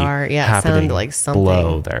activity a radar. Yeah, it happening sounded like something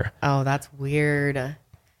below there. Oh, that's weird.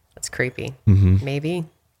 That's creepy. Maybe.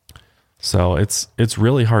 So it's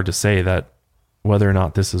really hard to say that whether or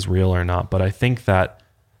not this is real or not, but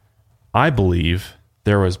I believe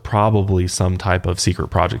there was probably some type of secret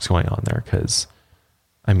projects going on there, because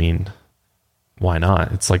I mean, why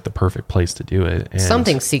not? It's like the perfect place to do it. And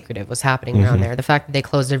Something secretive was happening around there. The fact that they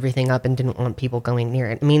closed everything up and didn't want people going near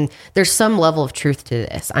it. I mean, there's some level of truth to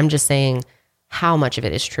this. I'm just saying how much of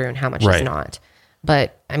it is true and how much is not.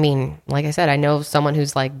 But I mean, like I said, I know someone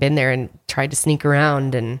who's like been there and tried to sneak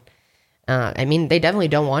around, and I mean, they definitely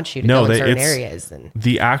don't want you to go in certain areas. And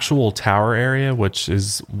the actual tower area, which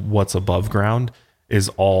is what's above ground, is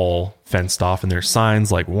all fenced off, and there's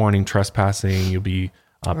signs like warning trespassing. You'll be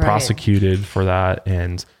prosecuted for that,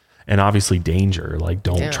 and obviously danger. Like,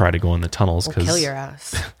 don't try to go in the tunnels because kill your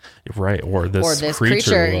ass. Right, or this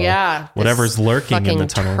creature, whatever's lurking in the fucking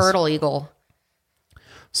tunnels. Turtle eagle.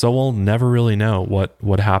 So we'll never really know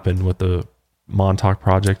what happened with the Montauk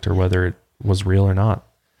project, or whether it was real or not.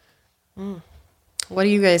 What do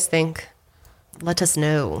you guys think? Let us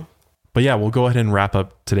know. But yeah, we'll go ahead and wrap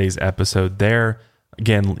up today's episode there.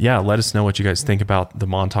 Again, let us know what you guys think about the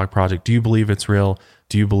Montauk project. Do you believe it's real?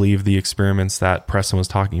 Do you believe the experiments that Preston was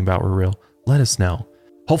talking about were real? Let us know.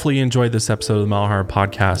 Hopefully you enjoyed this episode of the Mile Higher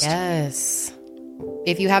Podcast. Yes.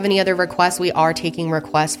 If you have any other requests, we are taking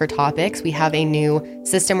requests for topics. We have a new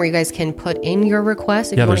system where you guys can put in your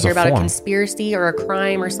requests. If you want to hear about a conspiracy or a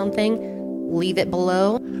crime or something, leave it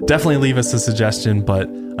below. Definitely leave us a suggestion, but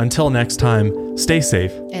until next time, stay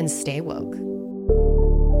safe and stay woke.